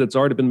 this movie that's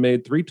already been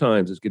made 3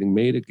 times is getting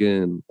made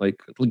again. Like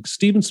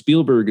Steven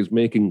Spielberg is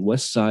making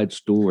West Side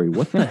Story.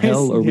 What the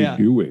hell are we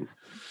doing?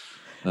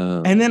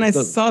 And then I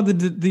saw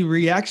the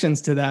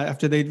reactions to that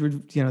after they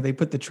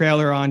put the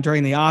trailer on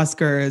during the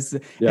Oscars,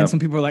 and some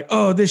people were like,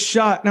 "Oh, this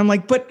shot," and I'm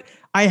like, "But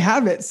I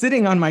have it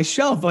sitting on my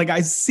shelf. Like,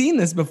 I've seen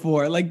this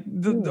before." Like,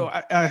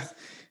 I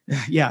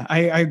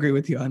agree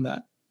with you on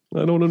that.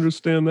 I don't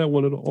understand that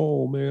one at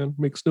all, man.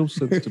 Makes no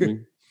sense to me.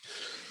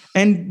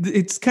 And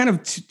it's kind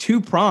of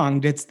two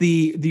pronged. It's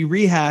the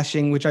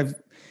rehashing, which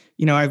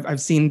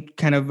I've seen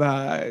kind of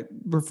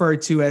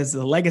referred to as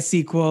the legacy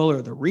sequel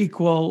or the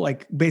requel,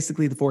 like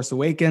basically The Force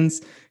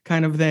Awakens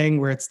kind of thing,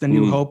 where it's the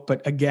New Hope,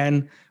 but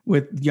again,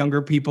 with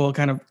younger people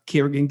kind of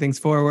carrying things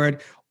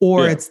forward.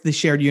 or it's the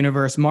shared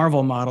universe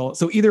Marvel model.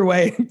 So either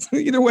way,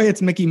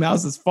 it's Mickey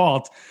Mouse's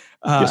fault.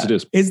 Yes, it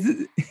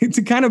is.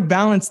 To kind of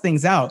balance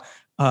things out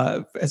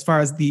as far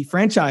as the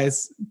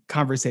franchise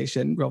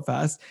conversation real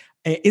fast.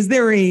 Is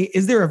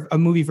there a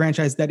movie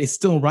franchise that is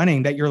still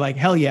running that you're like,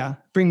 hell yeah,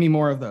 bring me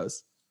more of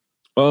those?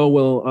 Oh,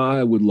 well,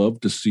 I would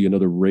love to see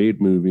another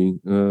Raid movie.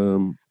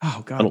 Oh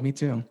God, me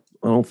too.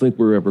 I don't think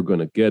we're ever going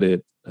to get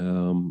it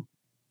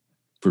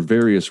for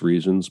various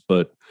reasons,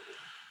 but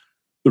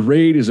the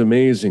Raid is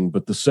amazing.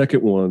 But the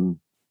second one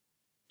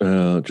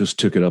just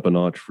took it up a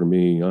notch for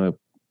me.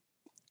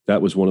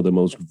 That was one of the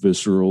most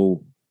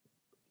visceral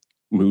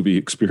movie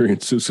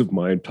experiences of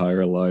my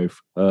entire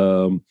life.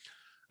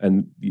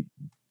 And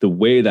the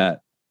way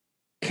that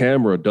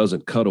camera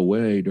doesn't cut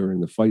away during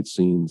the fight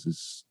scenes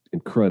is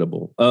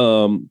incredible.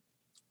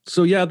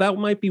 So yeah, that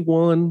might be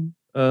one.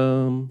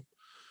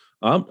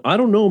 I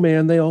don't know,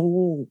 man.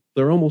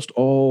 They're almost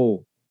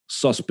all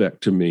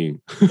suspect to me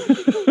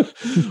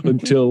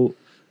until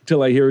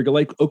I hear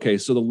like, okay,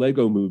 so the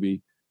Lego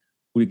movie,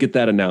 we get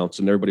that announced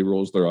and everybody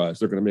rolls their eyes.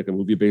 They're going to make a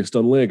movie based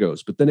on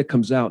Legos, but then it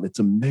comes out and it's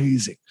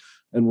amazing.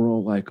 And we're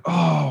all like,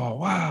 oh,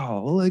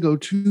 wow, Lego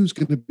 2 is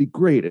going to be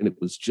great. And it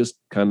was just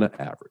kind of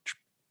average.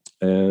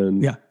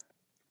 And yeah,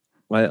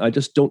 I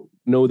just don't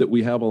know that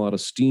we have a lot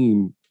of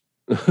steam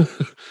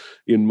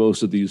in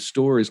most of these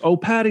stories. Oh,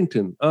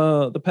 Paddington,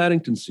 the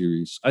Paddington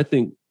series. I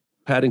think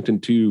Paddington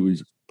 2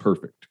 is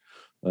perfect.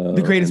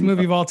 The greatest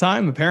movie of all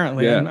time,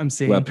 apparently. Yeah, I'm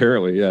seeing. Well,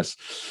 apparently, yes.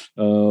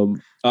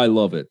 I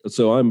love it.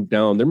 So I'm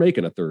down. They're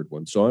making a third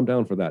one, so I'm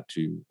down for that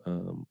too.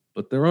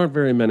 But there aren't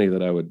very many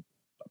that I would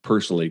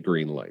personally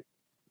green light.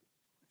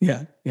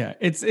 Yeah.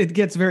 It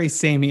gets very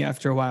samey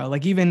after a while.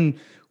 Like even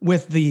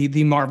with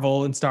the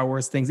Marvel and Star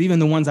Wars things, even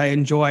the ones I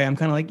enjoy, I'm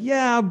kind of like,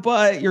 yeah,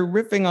 but you're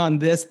riffing on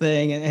this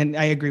thing, and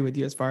I agree with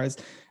you as far as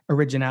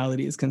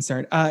originality is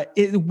concerned.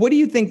 What do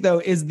you think though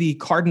is the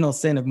cardinal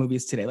sin of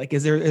movies today? Like,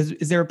 is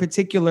there a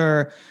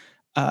particular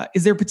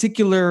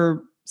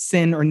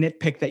sin or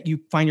nitpick that you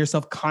find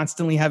yourself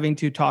constantly having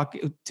to talk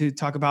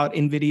about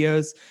in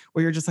videos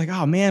where you're just like,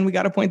 oh man, we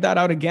got to point that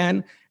out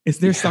again? Is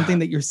there something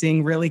that you're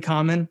seeing really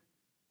common?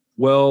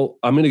 Well,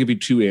 I'm going to give you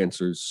two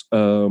answers.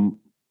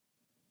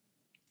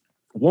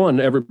 One,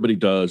 everybody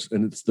does,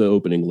 and it's the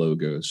opening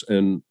logos,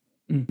 and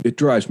it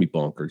drives me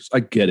bonkers. I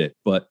get it,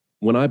 but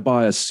when I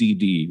buy a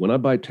CD, when I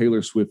buy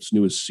Taylor Swift's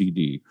newest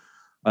CD,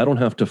 I don't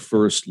have to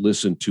first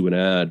listen to an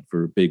ad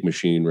for Big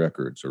Machine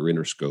Records or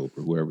Interscope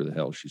or whoever the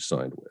hell she's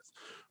signed with,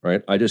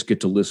 right? I just get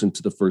to listen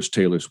to the first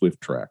Taylor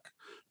Swift track.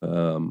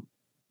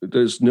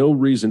 There's no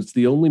reason. It's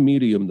the only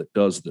medium that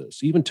does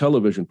this. Even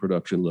television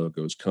production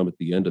logos come at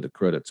the end of the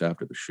credits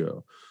after the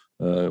show.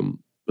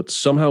 But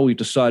somehow we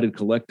decided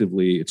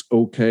collectively it's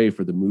okay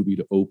for the movie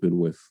to open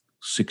with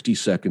 60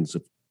 seconds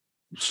of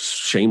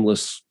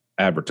shameless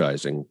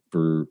advertising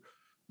for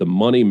the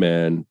money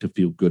man to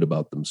feel good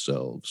about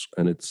themselves.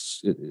 And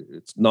it's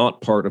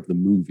not part of the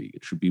movie.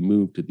 It should be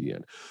moved to the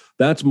end.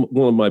 That's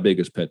one of my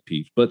biggest pet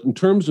peeves. But in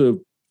terms of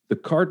the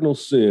cardinal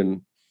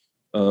sin,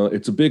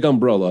 it's a big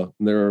umbrella,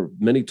 and there are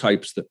many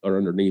types that are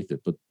underneath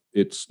it, but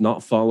it's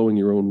not following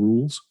your own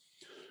rules.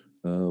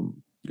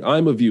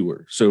 I'm a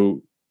viewer,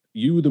 so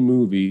you, the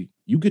movie,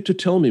 you get to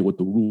tell me what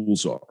the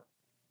rules are.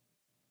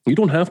 You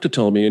don't have to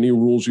tell me any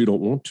rules you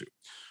don't want to,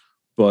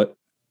 but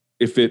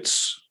if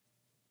it's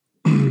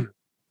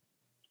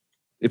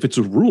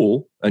a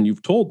rule and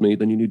you've told me,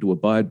 then you need to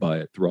abide by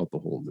it throughout the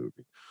whole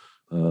movie,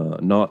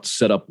 not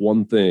set up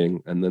one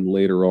thing and then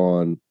later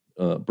on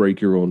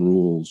break your own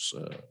rules.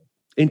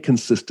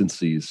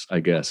 Inconsistencies,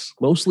 I guess,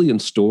 mostly in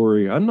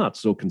story. I'm not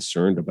so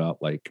concerned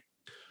about like,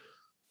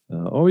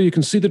 you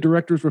can see the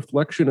director's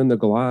reflection in the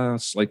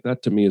glass. Like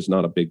that to me is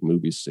not a big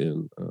movie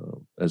sin,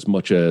 as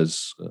much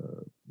as,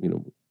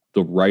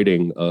 the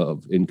writing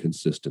of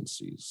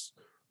inconsistencies.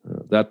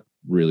 That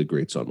really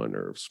grates on my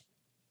nerves.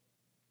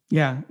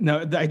 Yeah, no,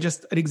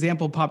 an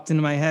example popped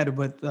into my head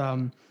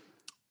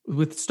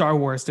with Star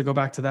Wars, to go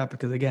back to that,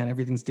 because again,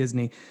 everything's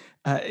Disney.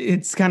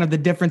 It's kind of the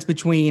difference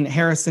between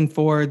Harrison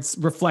Ford's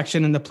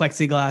reflection in the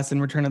plexiglass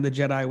in Return of the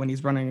Jedi when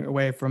he's running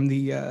away from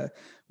the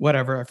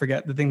whatever, I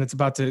forget, the thing that's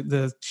about to,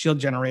 the shield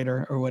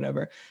generator or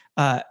whatever.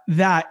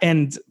 That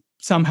and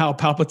somehow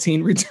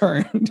Palpatine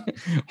returned,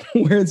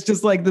 where it's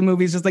just like the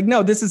movie's just like,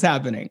 no, this is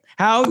happening.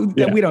 How?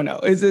 Yeah. We don't know.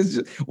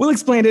 We'll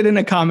explain it in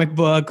a comic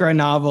book or a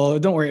novel.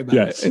 Don't worry about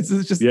it. It's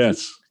just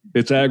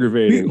it's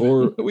aggravating.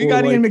 We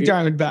got Ian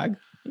McDiarmid back.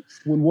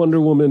 When Wonder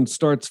Woman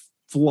starts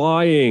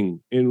flying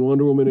in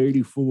Wonder Woman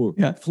 84,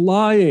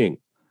 flying,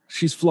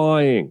 she's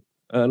flying.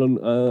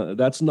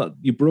 That's not,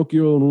 you broke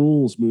your own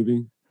rules,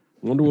 movie.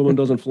 Wonder Woman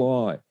doesn't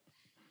fly.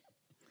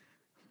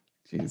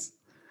 Jeez.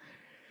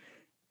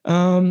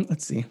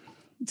 Let's see.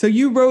 So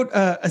you wrote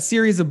a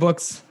series of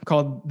books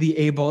called The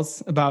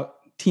Ables about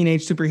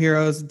teenage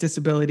superheroes,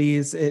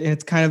 disabilities, and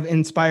it's kind of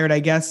inspired, I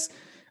guess,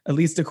 at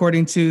least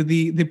according to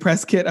the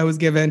press kit I was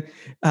given,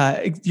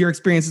 your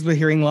experiences with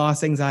hearing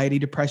loss, anxiety,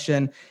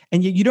 depression,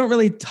 and you don't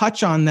really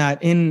touch on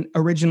that in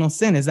Original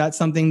Sin. Is that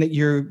something that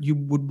you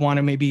would want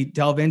to maybe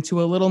delve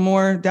into a little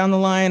more down the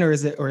line, or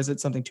is it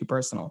something too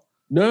personal?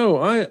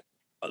 No,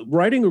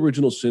 writing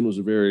Original Sin was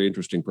a very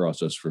interesting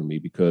process for me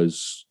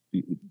because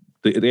the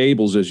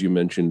Abels, as you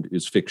mentioned,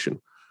 is fiction.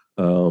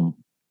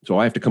 So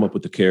I have to come up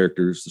with the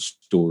characters, the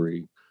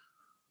story,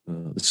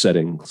 the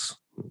settings,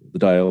 the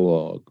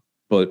dialogue.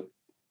 But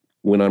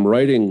when I'm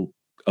writing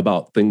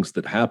about things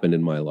that happened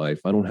in my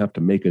life, I don't have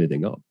to make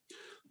anything up.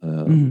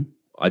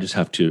 I just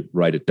have to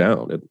write it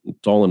down.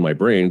 It's all in my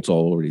brain. It's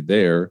all already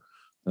there.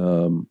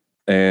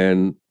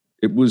 And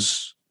it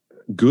was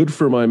good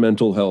for my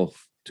mental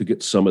health to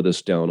get some of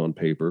this down on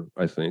paper,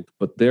 I think.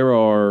 But there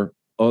are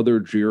other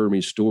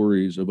Jeremy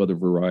stories of other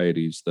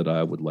varieties that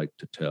I would like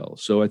to tell.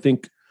 So I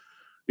think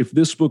if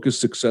this book is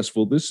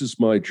successful, this is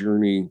my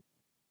journey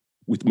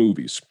with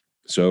movies.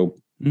 So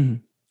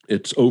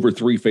it's over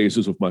 3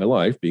 phases of my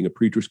life, being a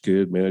preacher's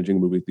kid, managing a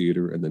movie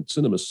theater, and then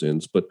Cinema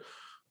Sins. But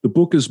the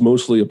book is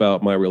mostly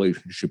about my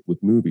relationship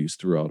with movies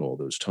throughout all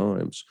those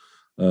times.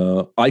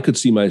 I could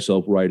see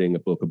myself writing a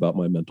book about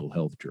my mental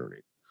health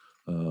journey,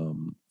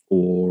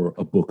 or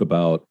a book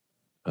about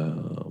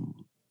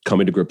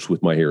coming to grips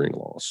with my hearing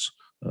loss.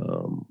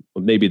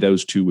 Maybe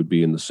those two would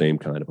be in the same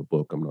kind of a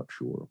book. I'm not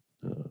sure.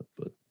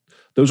 But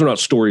those are not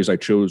stories I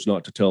chose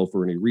not to tell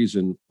for any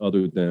reason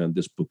other than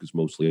this book is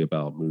mostly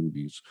about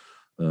movies.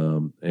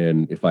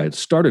 And if I had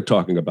started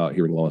talking about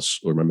hearing loss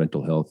or my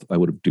mental health, I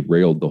would have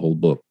derailed the whole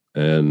book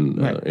and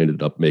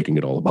ended up making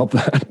it all about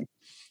that.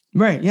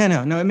 Right.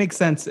 Yeah, no, it makes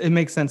sense. It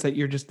makes sense that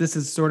this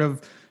is sort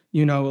of,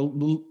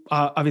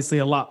 obviously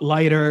a lot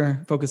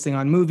lighter, focusing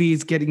on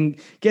movies,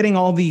 getting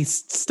all the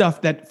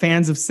stuff that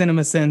fans of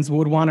CinemaSins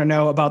would want to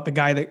know about the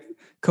guy that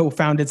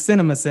co-founded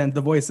CinemaSins,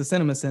 the voice of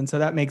CinemaSins. So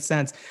that makes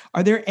sense.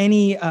 Are there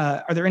any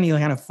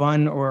kind of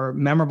fun or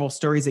memorable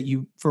stories that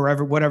you,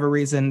 for whatever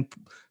reason,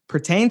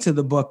 pertain to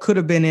the book, could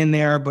have been in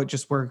there, but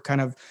just were kind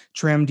of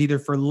trimmed either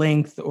for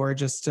length or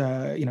just,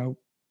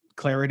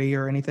 clarity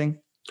or anything?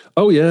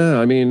 Oh yeah.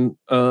 I mean,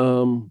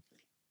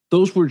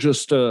 those were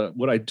just,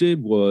 what I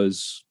did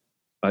was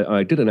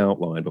I did an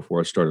outline before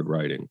I started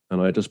writing,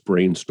 and I just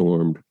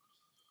brainstormed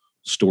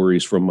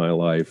stories from my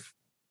life,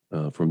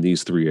 from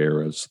these 3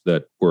 eras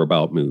that were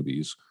about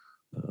movies.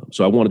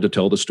 So I wanted to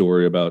tell the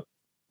story about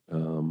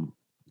going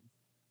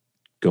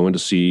to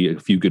see A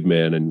Few Good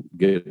Men and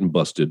getting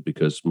busted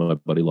because my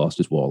buddy lost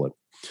his wallet.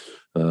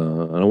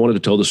 And I wanted to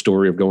tell the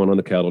story of going on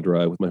the cattle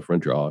drive with my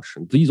friend Josh.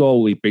 And these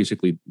all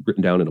basically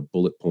written down in a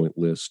bullet point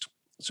list.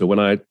 So when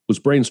I was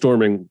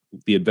brainstorming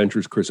the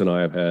adventures Chris and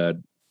I have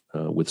had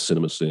with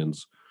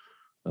CinemaSins,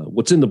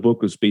 what's in the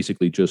book was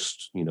basically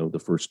just, the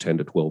first 10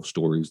 to 12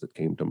 stories that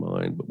came to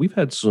mind. But we've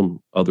had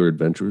some other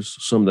adventures,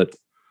 some that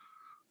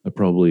I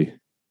probably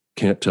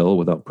can't tell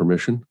without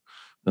permission.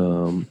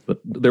 But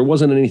there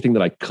wasn't anything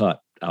that I cut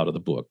out of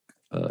the book,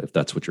 if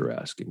that's what you're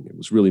asking. It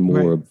was really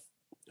more of,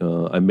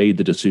 I made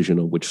the decision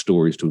on which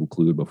stories to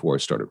include before I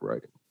started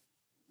writing.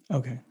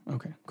 Okay,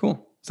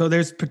 cool. So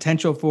there's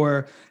potential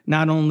for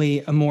not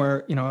only a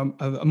more,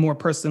 a more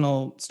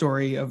personal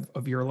story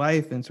of your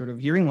life and sort of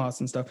hearing loss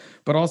and stuff,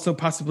 but also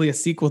possibly a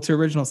sequel to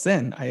Original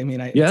Sin.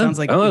 It sounds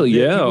like. Oh,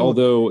 yeah.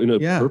 Although in a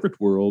perfect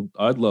world,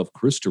 I'd love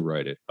Chris to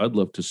write it. I'd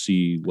love to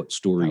see what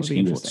stories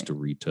he wants to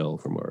retell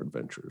from our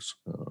adventures.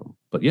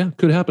 But yeah,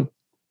 could happen.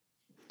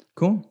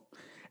 Cool.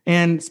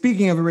 And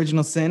speaking of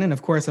Original Sin, and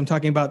of course, I'm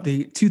talking about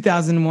the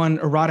 2001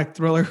 erotic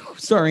thriller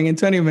starring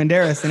Antonio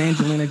Banderas and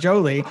Angelina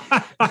Jolie.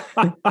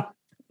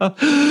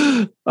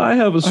 I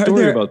have a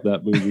story about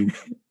that movie.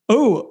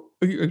 Oh,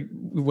 are you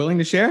willing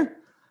to share?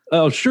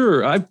 Oh,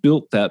 sure. I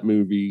built that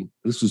movie.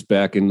 This was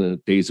back in the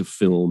days of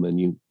film,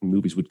 and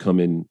movies would come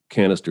in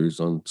canisters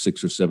on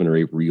 6 or 7 or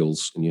 8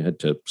 reels, and you had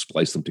to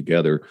splice them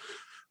together.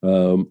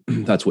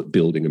 That's what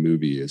building a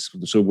movie is.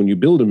 So when you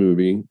build a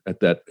movie at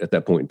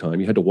that point in time,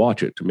 you had to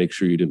watch it to make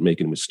sure you didn't make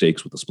any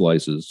mistakes with the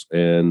splices.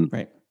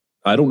 And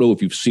I don't know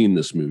if you've seen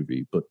this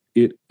movie, but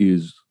it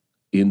is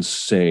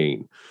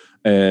insane.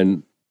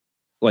 And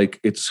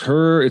it's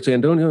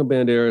Antonio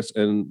Banderas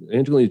and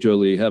Angelina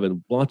Jolie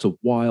having lots of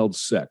wild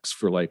sex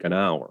for like an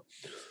hour.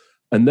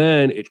 And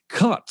then it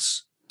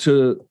cuts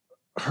to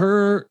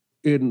her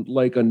in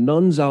like a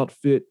nun's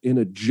outfit in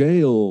a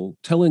jail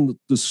telling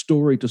the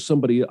story to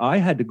somebody. I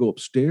had to go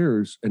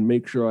upstairs and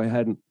make sure I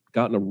hadn't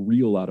gotten a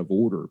reel out of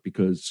order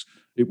because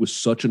it was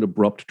such an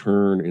abrupt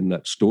turn in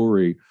that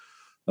story.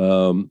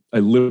 I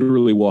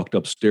literally walked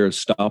upstairs,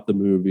 stopped the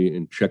movie,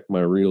 and checked my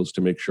reels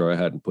to make sure I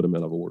hadn't put them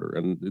out of order.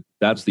 And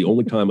that's the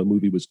only time a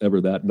movie was ever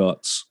that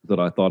nuts that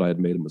I thought I had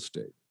made a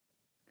mistake.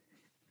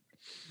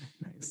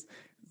 Nice.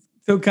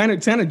 So kind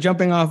of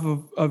jumping off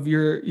of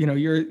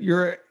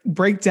your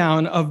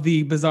breakdown of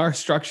the bizarre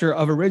structure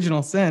of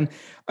Original Sin,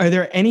 are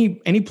there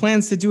any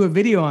plans to do a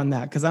video on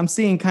that? Because I'm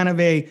seeing kind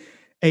of a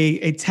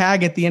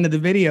tag at the end of the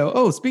video.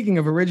 Oh, speaking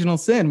of Original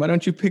Sin, why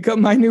don't you pick up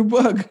my new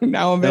book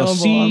now available?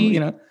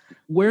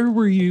 where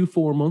were you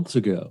 4 months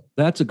ago?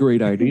 That's a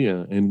great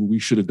idea, and we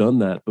should have done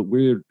that. But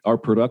our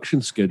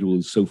production schedule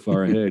is so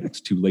far ahead;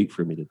 it's too late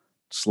for me to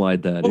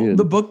slide that in.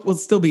 The book will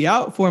still be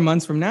out 4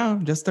 months from now.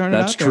 Just throwing it out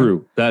there. That's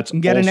true. That's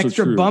and get an also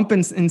extra true. bump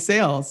in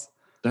sales.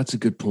 That's a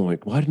good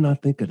point. Why didn't I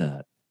think of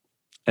that?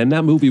 And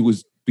that movie would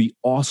be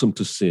awesome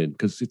to sin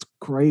because it's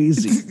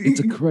crazy. It's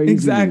a crazy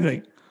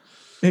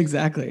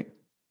Exactly.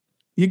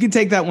 You can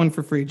take that one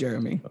for free,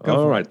 Jeremy.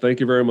 All right. Thank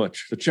you very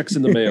much. The check's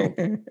in the mail.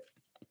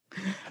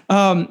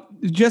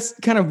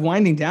 Just kind of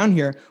winding down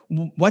here.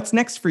 What's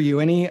next for you?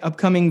 Any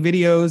upcoming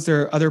videos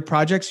or other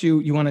projects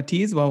you want to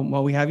tease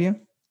while we have you?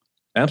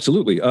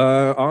 Absolutely.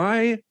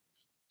 I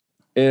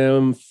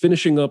am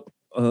finishing up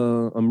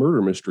a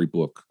murder mystery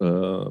book.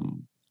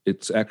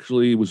 It's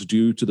actually was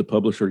due to the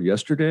publisher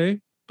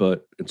yesterday,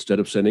 but instead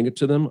of sending it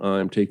to them,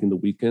 I'm taking the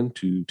weekend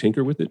to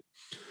tinker with it.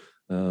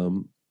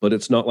 But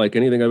it's not like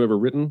anything I've ever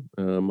written.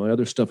 My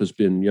other stuff has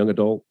been young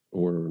adult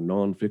or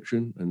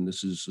nonfiction, and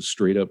this is a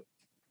straight up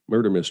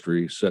murder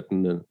mystery set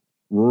in the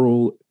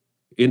rural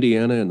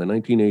Indiana in the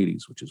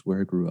 1980s, which is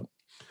where I grew up.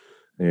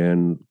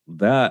 And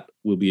that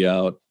will be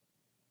out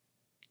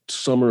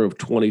summer of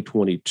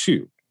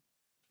 2022.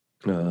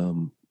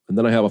 And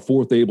then I have a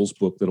fourth Abels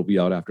book that'll be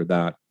out after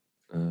that.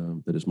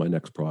 That is my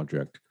next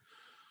project.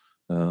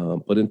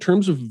 But in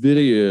terms of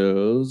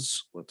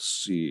videos, let's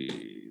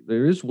see.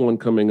 There is one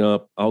coming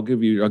up. I'll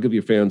give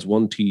you fans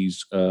one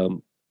tease.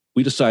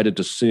 We decided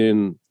to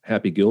send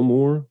Happy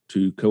Gilmore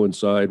to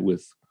coincide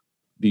with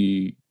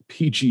the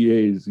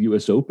PGA's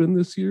U.S. Open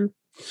this year.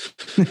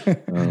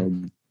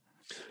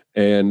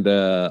 And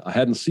I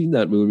hadn't seen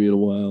that movie in a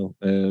while,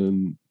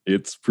 and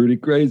it's pretty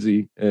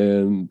crazy.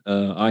 And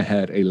I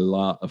had a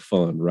lot of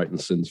fun writing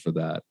sins for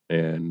that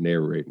and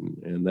narrating.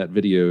 And that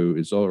video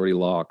is already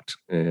locked,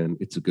 and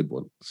it's a good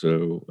one.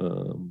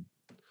 So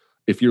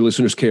if your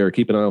listeners care,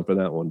 keep an eye out for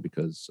that one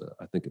because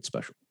I think it's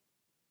special.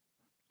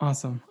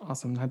 Awesome.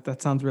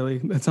 That sounds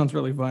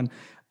really fun.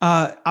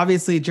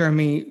 Obviously,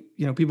 Jeremy,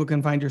 people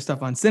can find your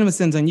stuff on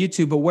CinemaSins on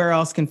YouTube, but where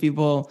else can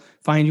people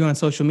find you on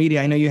social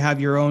media? I know you have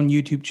your own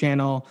YouTube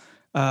channel.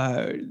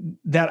 I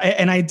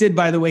did,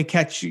 by the way,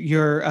 catch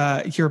your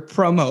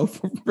promo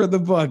for the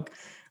book,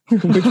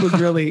 which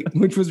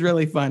was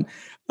really fun.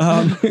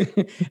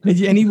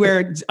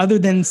 Anywhere other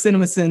than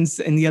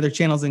CinemaSins and the other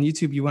channels on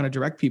YouTube you want to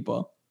direct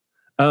people?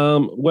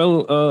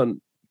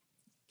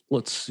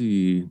 Let's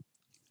see.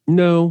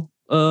 No.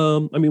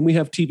 We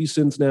have TV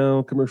sins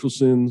now, commercial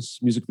sins,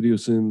 music video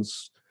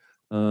sins.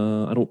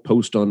 I don't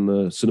post on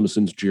the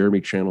CinemaSins Jeremy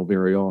channel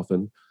very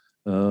often.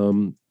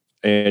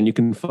 And you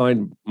can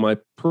find my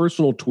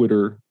personal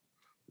Twitter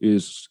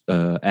is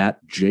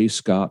at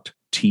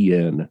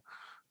jscotttn.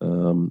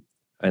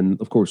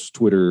 And of course,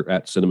 Twitter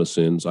at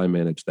CinemaSins. I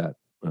manage that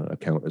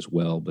account as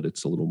well, but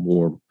it's a little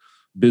more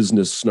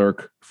business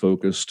snark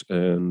focused.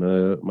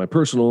 And my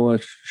personal, I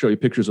show you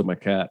pictures of my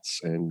cats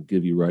and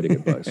give you writing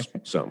advice.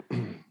 So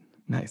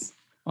nice.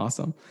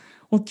 Awesome.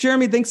 Well,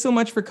 Jeremy, thanks so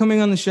much for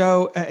coming on the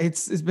show.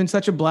 It's been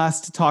such a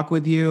blast to talk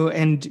with you.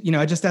 And,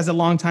 just as a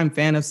longtime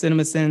fan of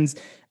CinemaSins,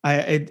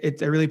 I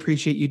really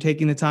appreciate you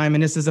taking the time.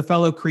 And just as a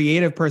fellow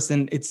creative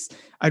person,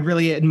 I'd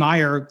really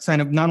admire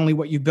kind of not only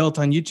what you built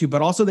on YouTube,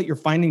 but also that you're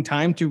finding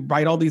time to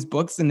write all these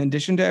books in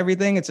addition to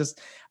everything. It's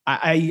just,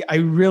 I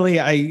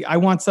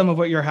want some of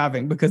what you're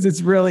having because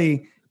it's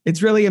really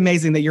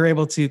amazing that you're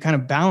able to kind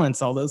of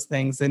balance all those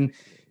things. And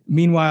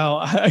meanwhile,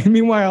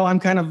 I'm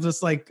kind of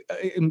just like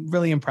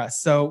really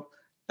impressed. So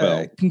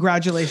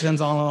congratulations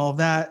on all of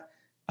that.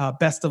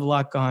 Best of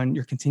luck on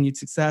your continued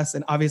success.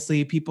 And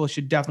obviously people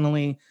should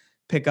definitely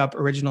pick up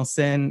Original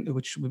Sin,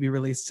 which will be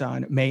released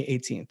on May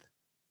 18th.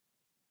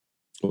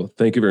 Well,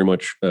 thank you very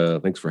much.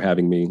 Thanks for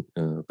having me.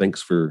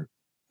 Thanks for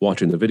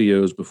watching the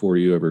videos before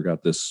you ever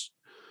got this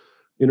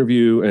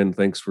interview. And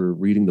thanks for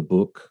reading the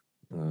book.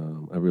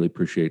 I really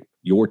appreciate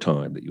your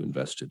time that you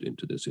invested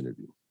into this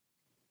interview.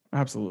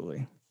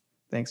 Absolutely.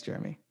 Thanks,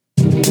 Jeremy.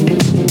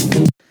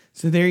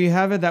 So there you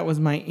have it. That was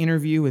my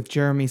interview with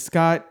Jeremy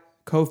Scott,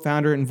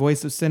 co-founder and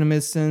voice of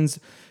CinemaSins.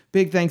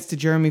 Big thanks to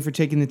Jeremy for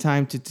taking the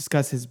time to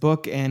discuss his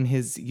book and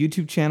his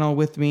YouTube channel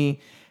with me.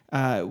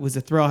 It was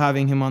a thrill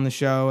having him on the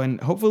show, and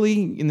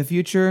hopefully in the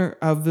future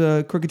of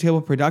the Crooked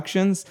Table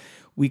Productions,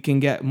 we can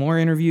get more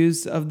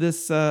interviews of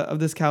this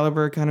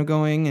caliber kind of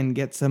going and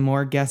get some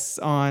more guests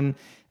on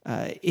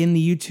in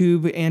the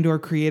YouTube and or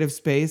creative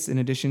space in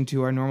addition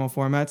to our normal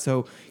format.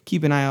 So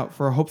keep an eye out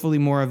for hopefully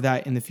more of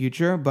that in the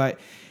future. But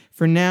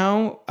for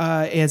now,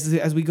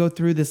 as we go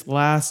through this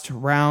last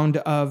round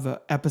of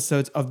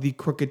episodes of the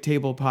Crooked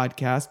Table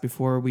podcast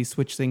before we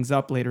switch things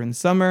up later in the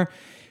summer,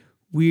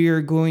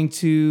 we're going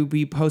to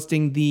be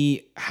posting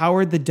the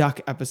Howard the Duck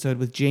episode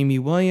with Jamie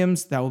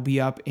Williams. That will be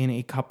up in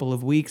a couple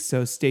of weeks,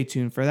 so stay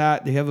tuned for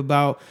that. We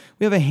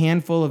have a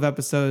handful of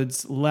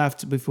episodes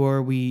left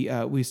before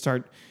we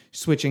start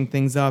switching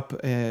things up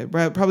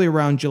probably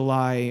around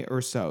July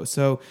or so.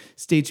 So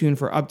stay tuned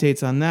for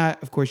updates on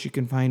that. Of course, you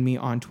can find me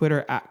on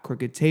Twitter at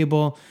Crooked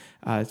Table.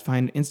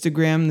 Find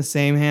Instagram, the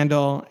same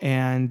handle.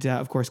 And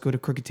of course, go to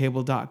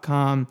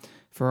crookedtable.com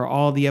for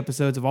all the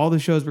episodes of all the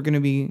shows we're going to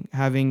be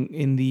having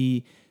in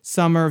the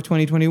summer of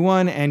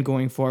 2021 and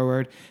going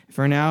forward.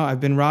 For now, I've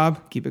been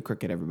Rob. Keep it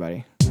crooked,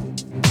 everybody.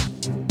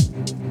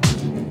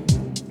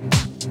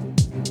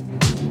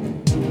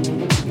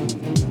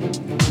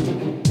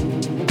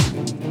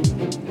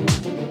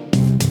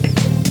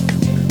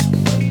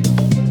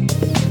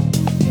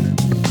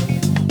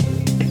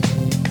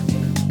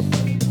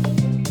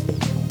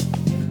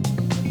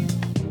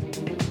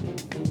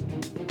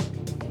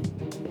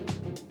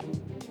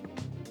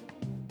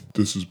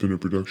 This has been a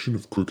production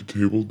of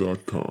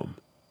crookedtable.com.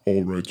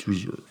 All rights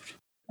reserved.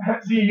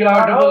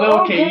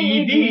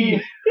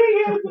 CROOKED.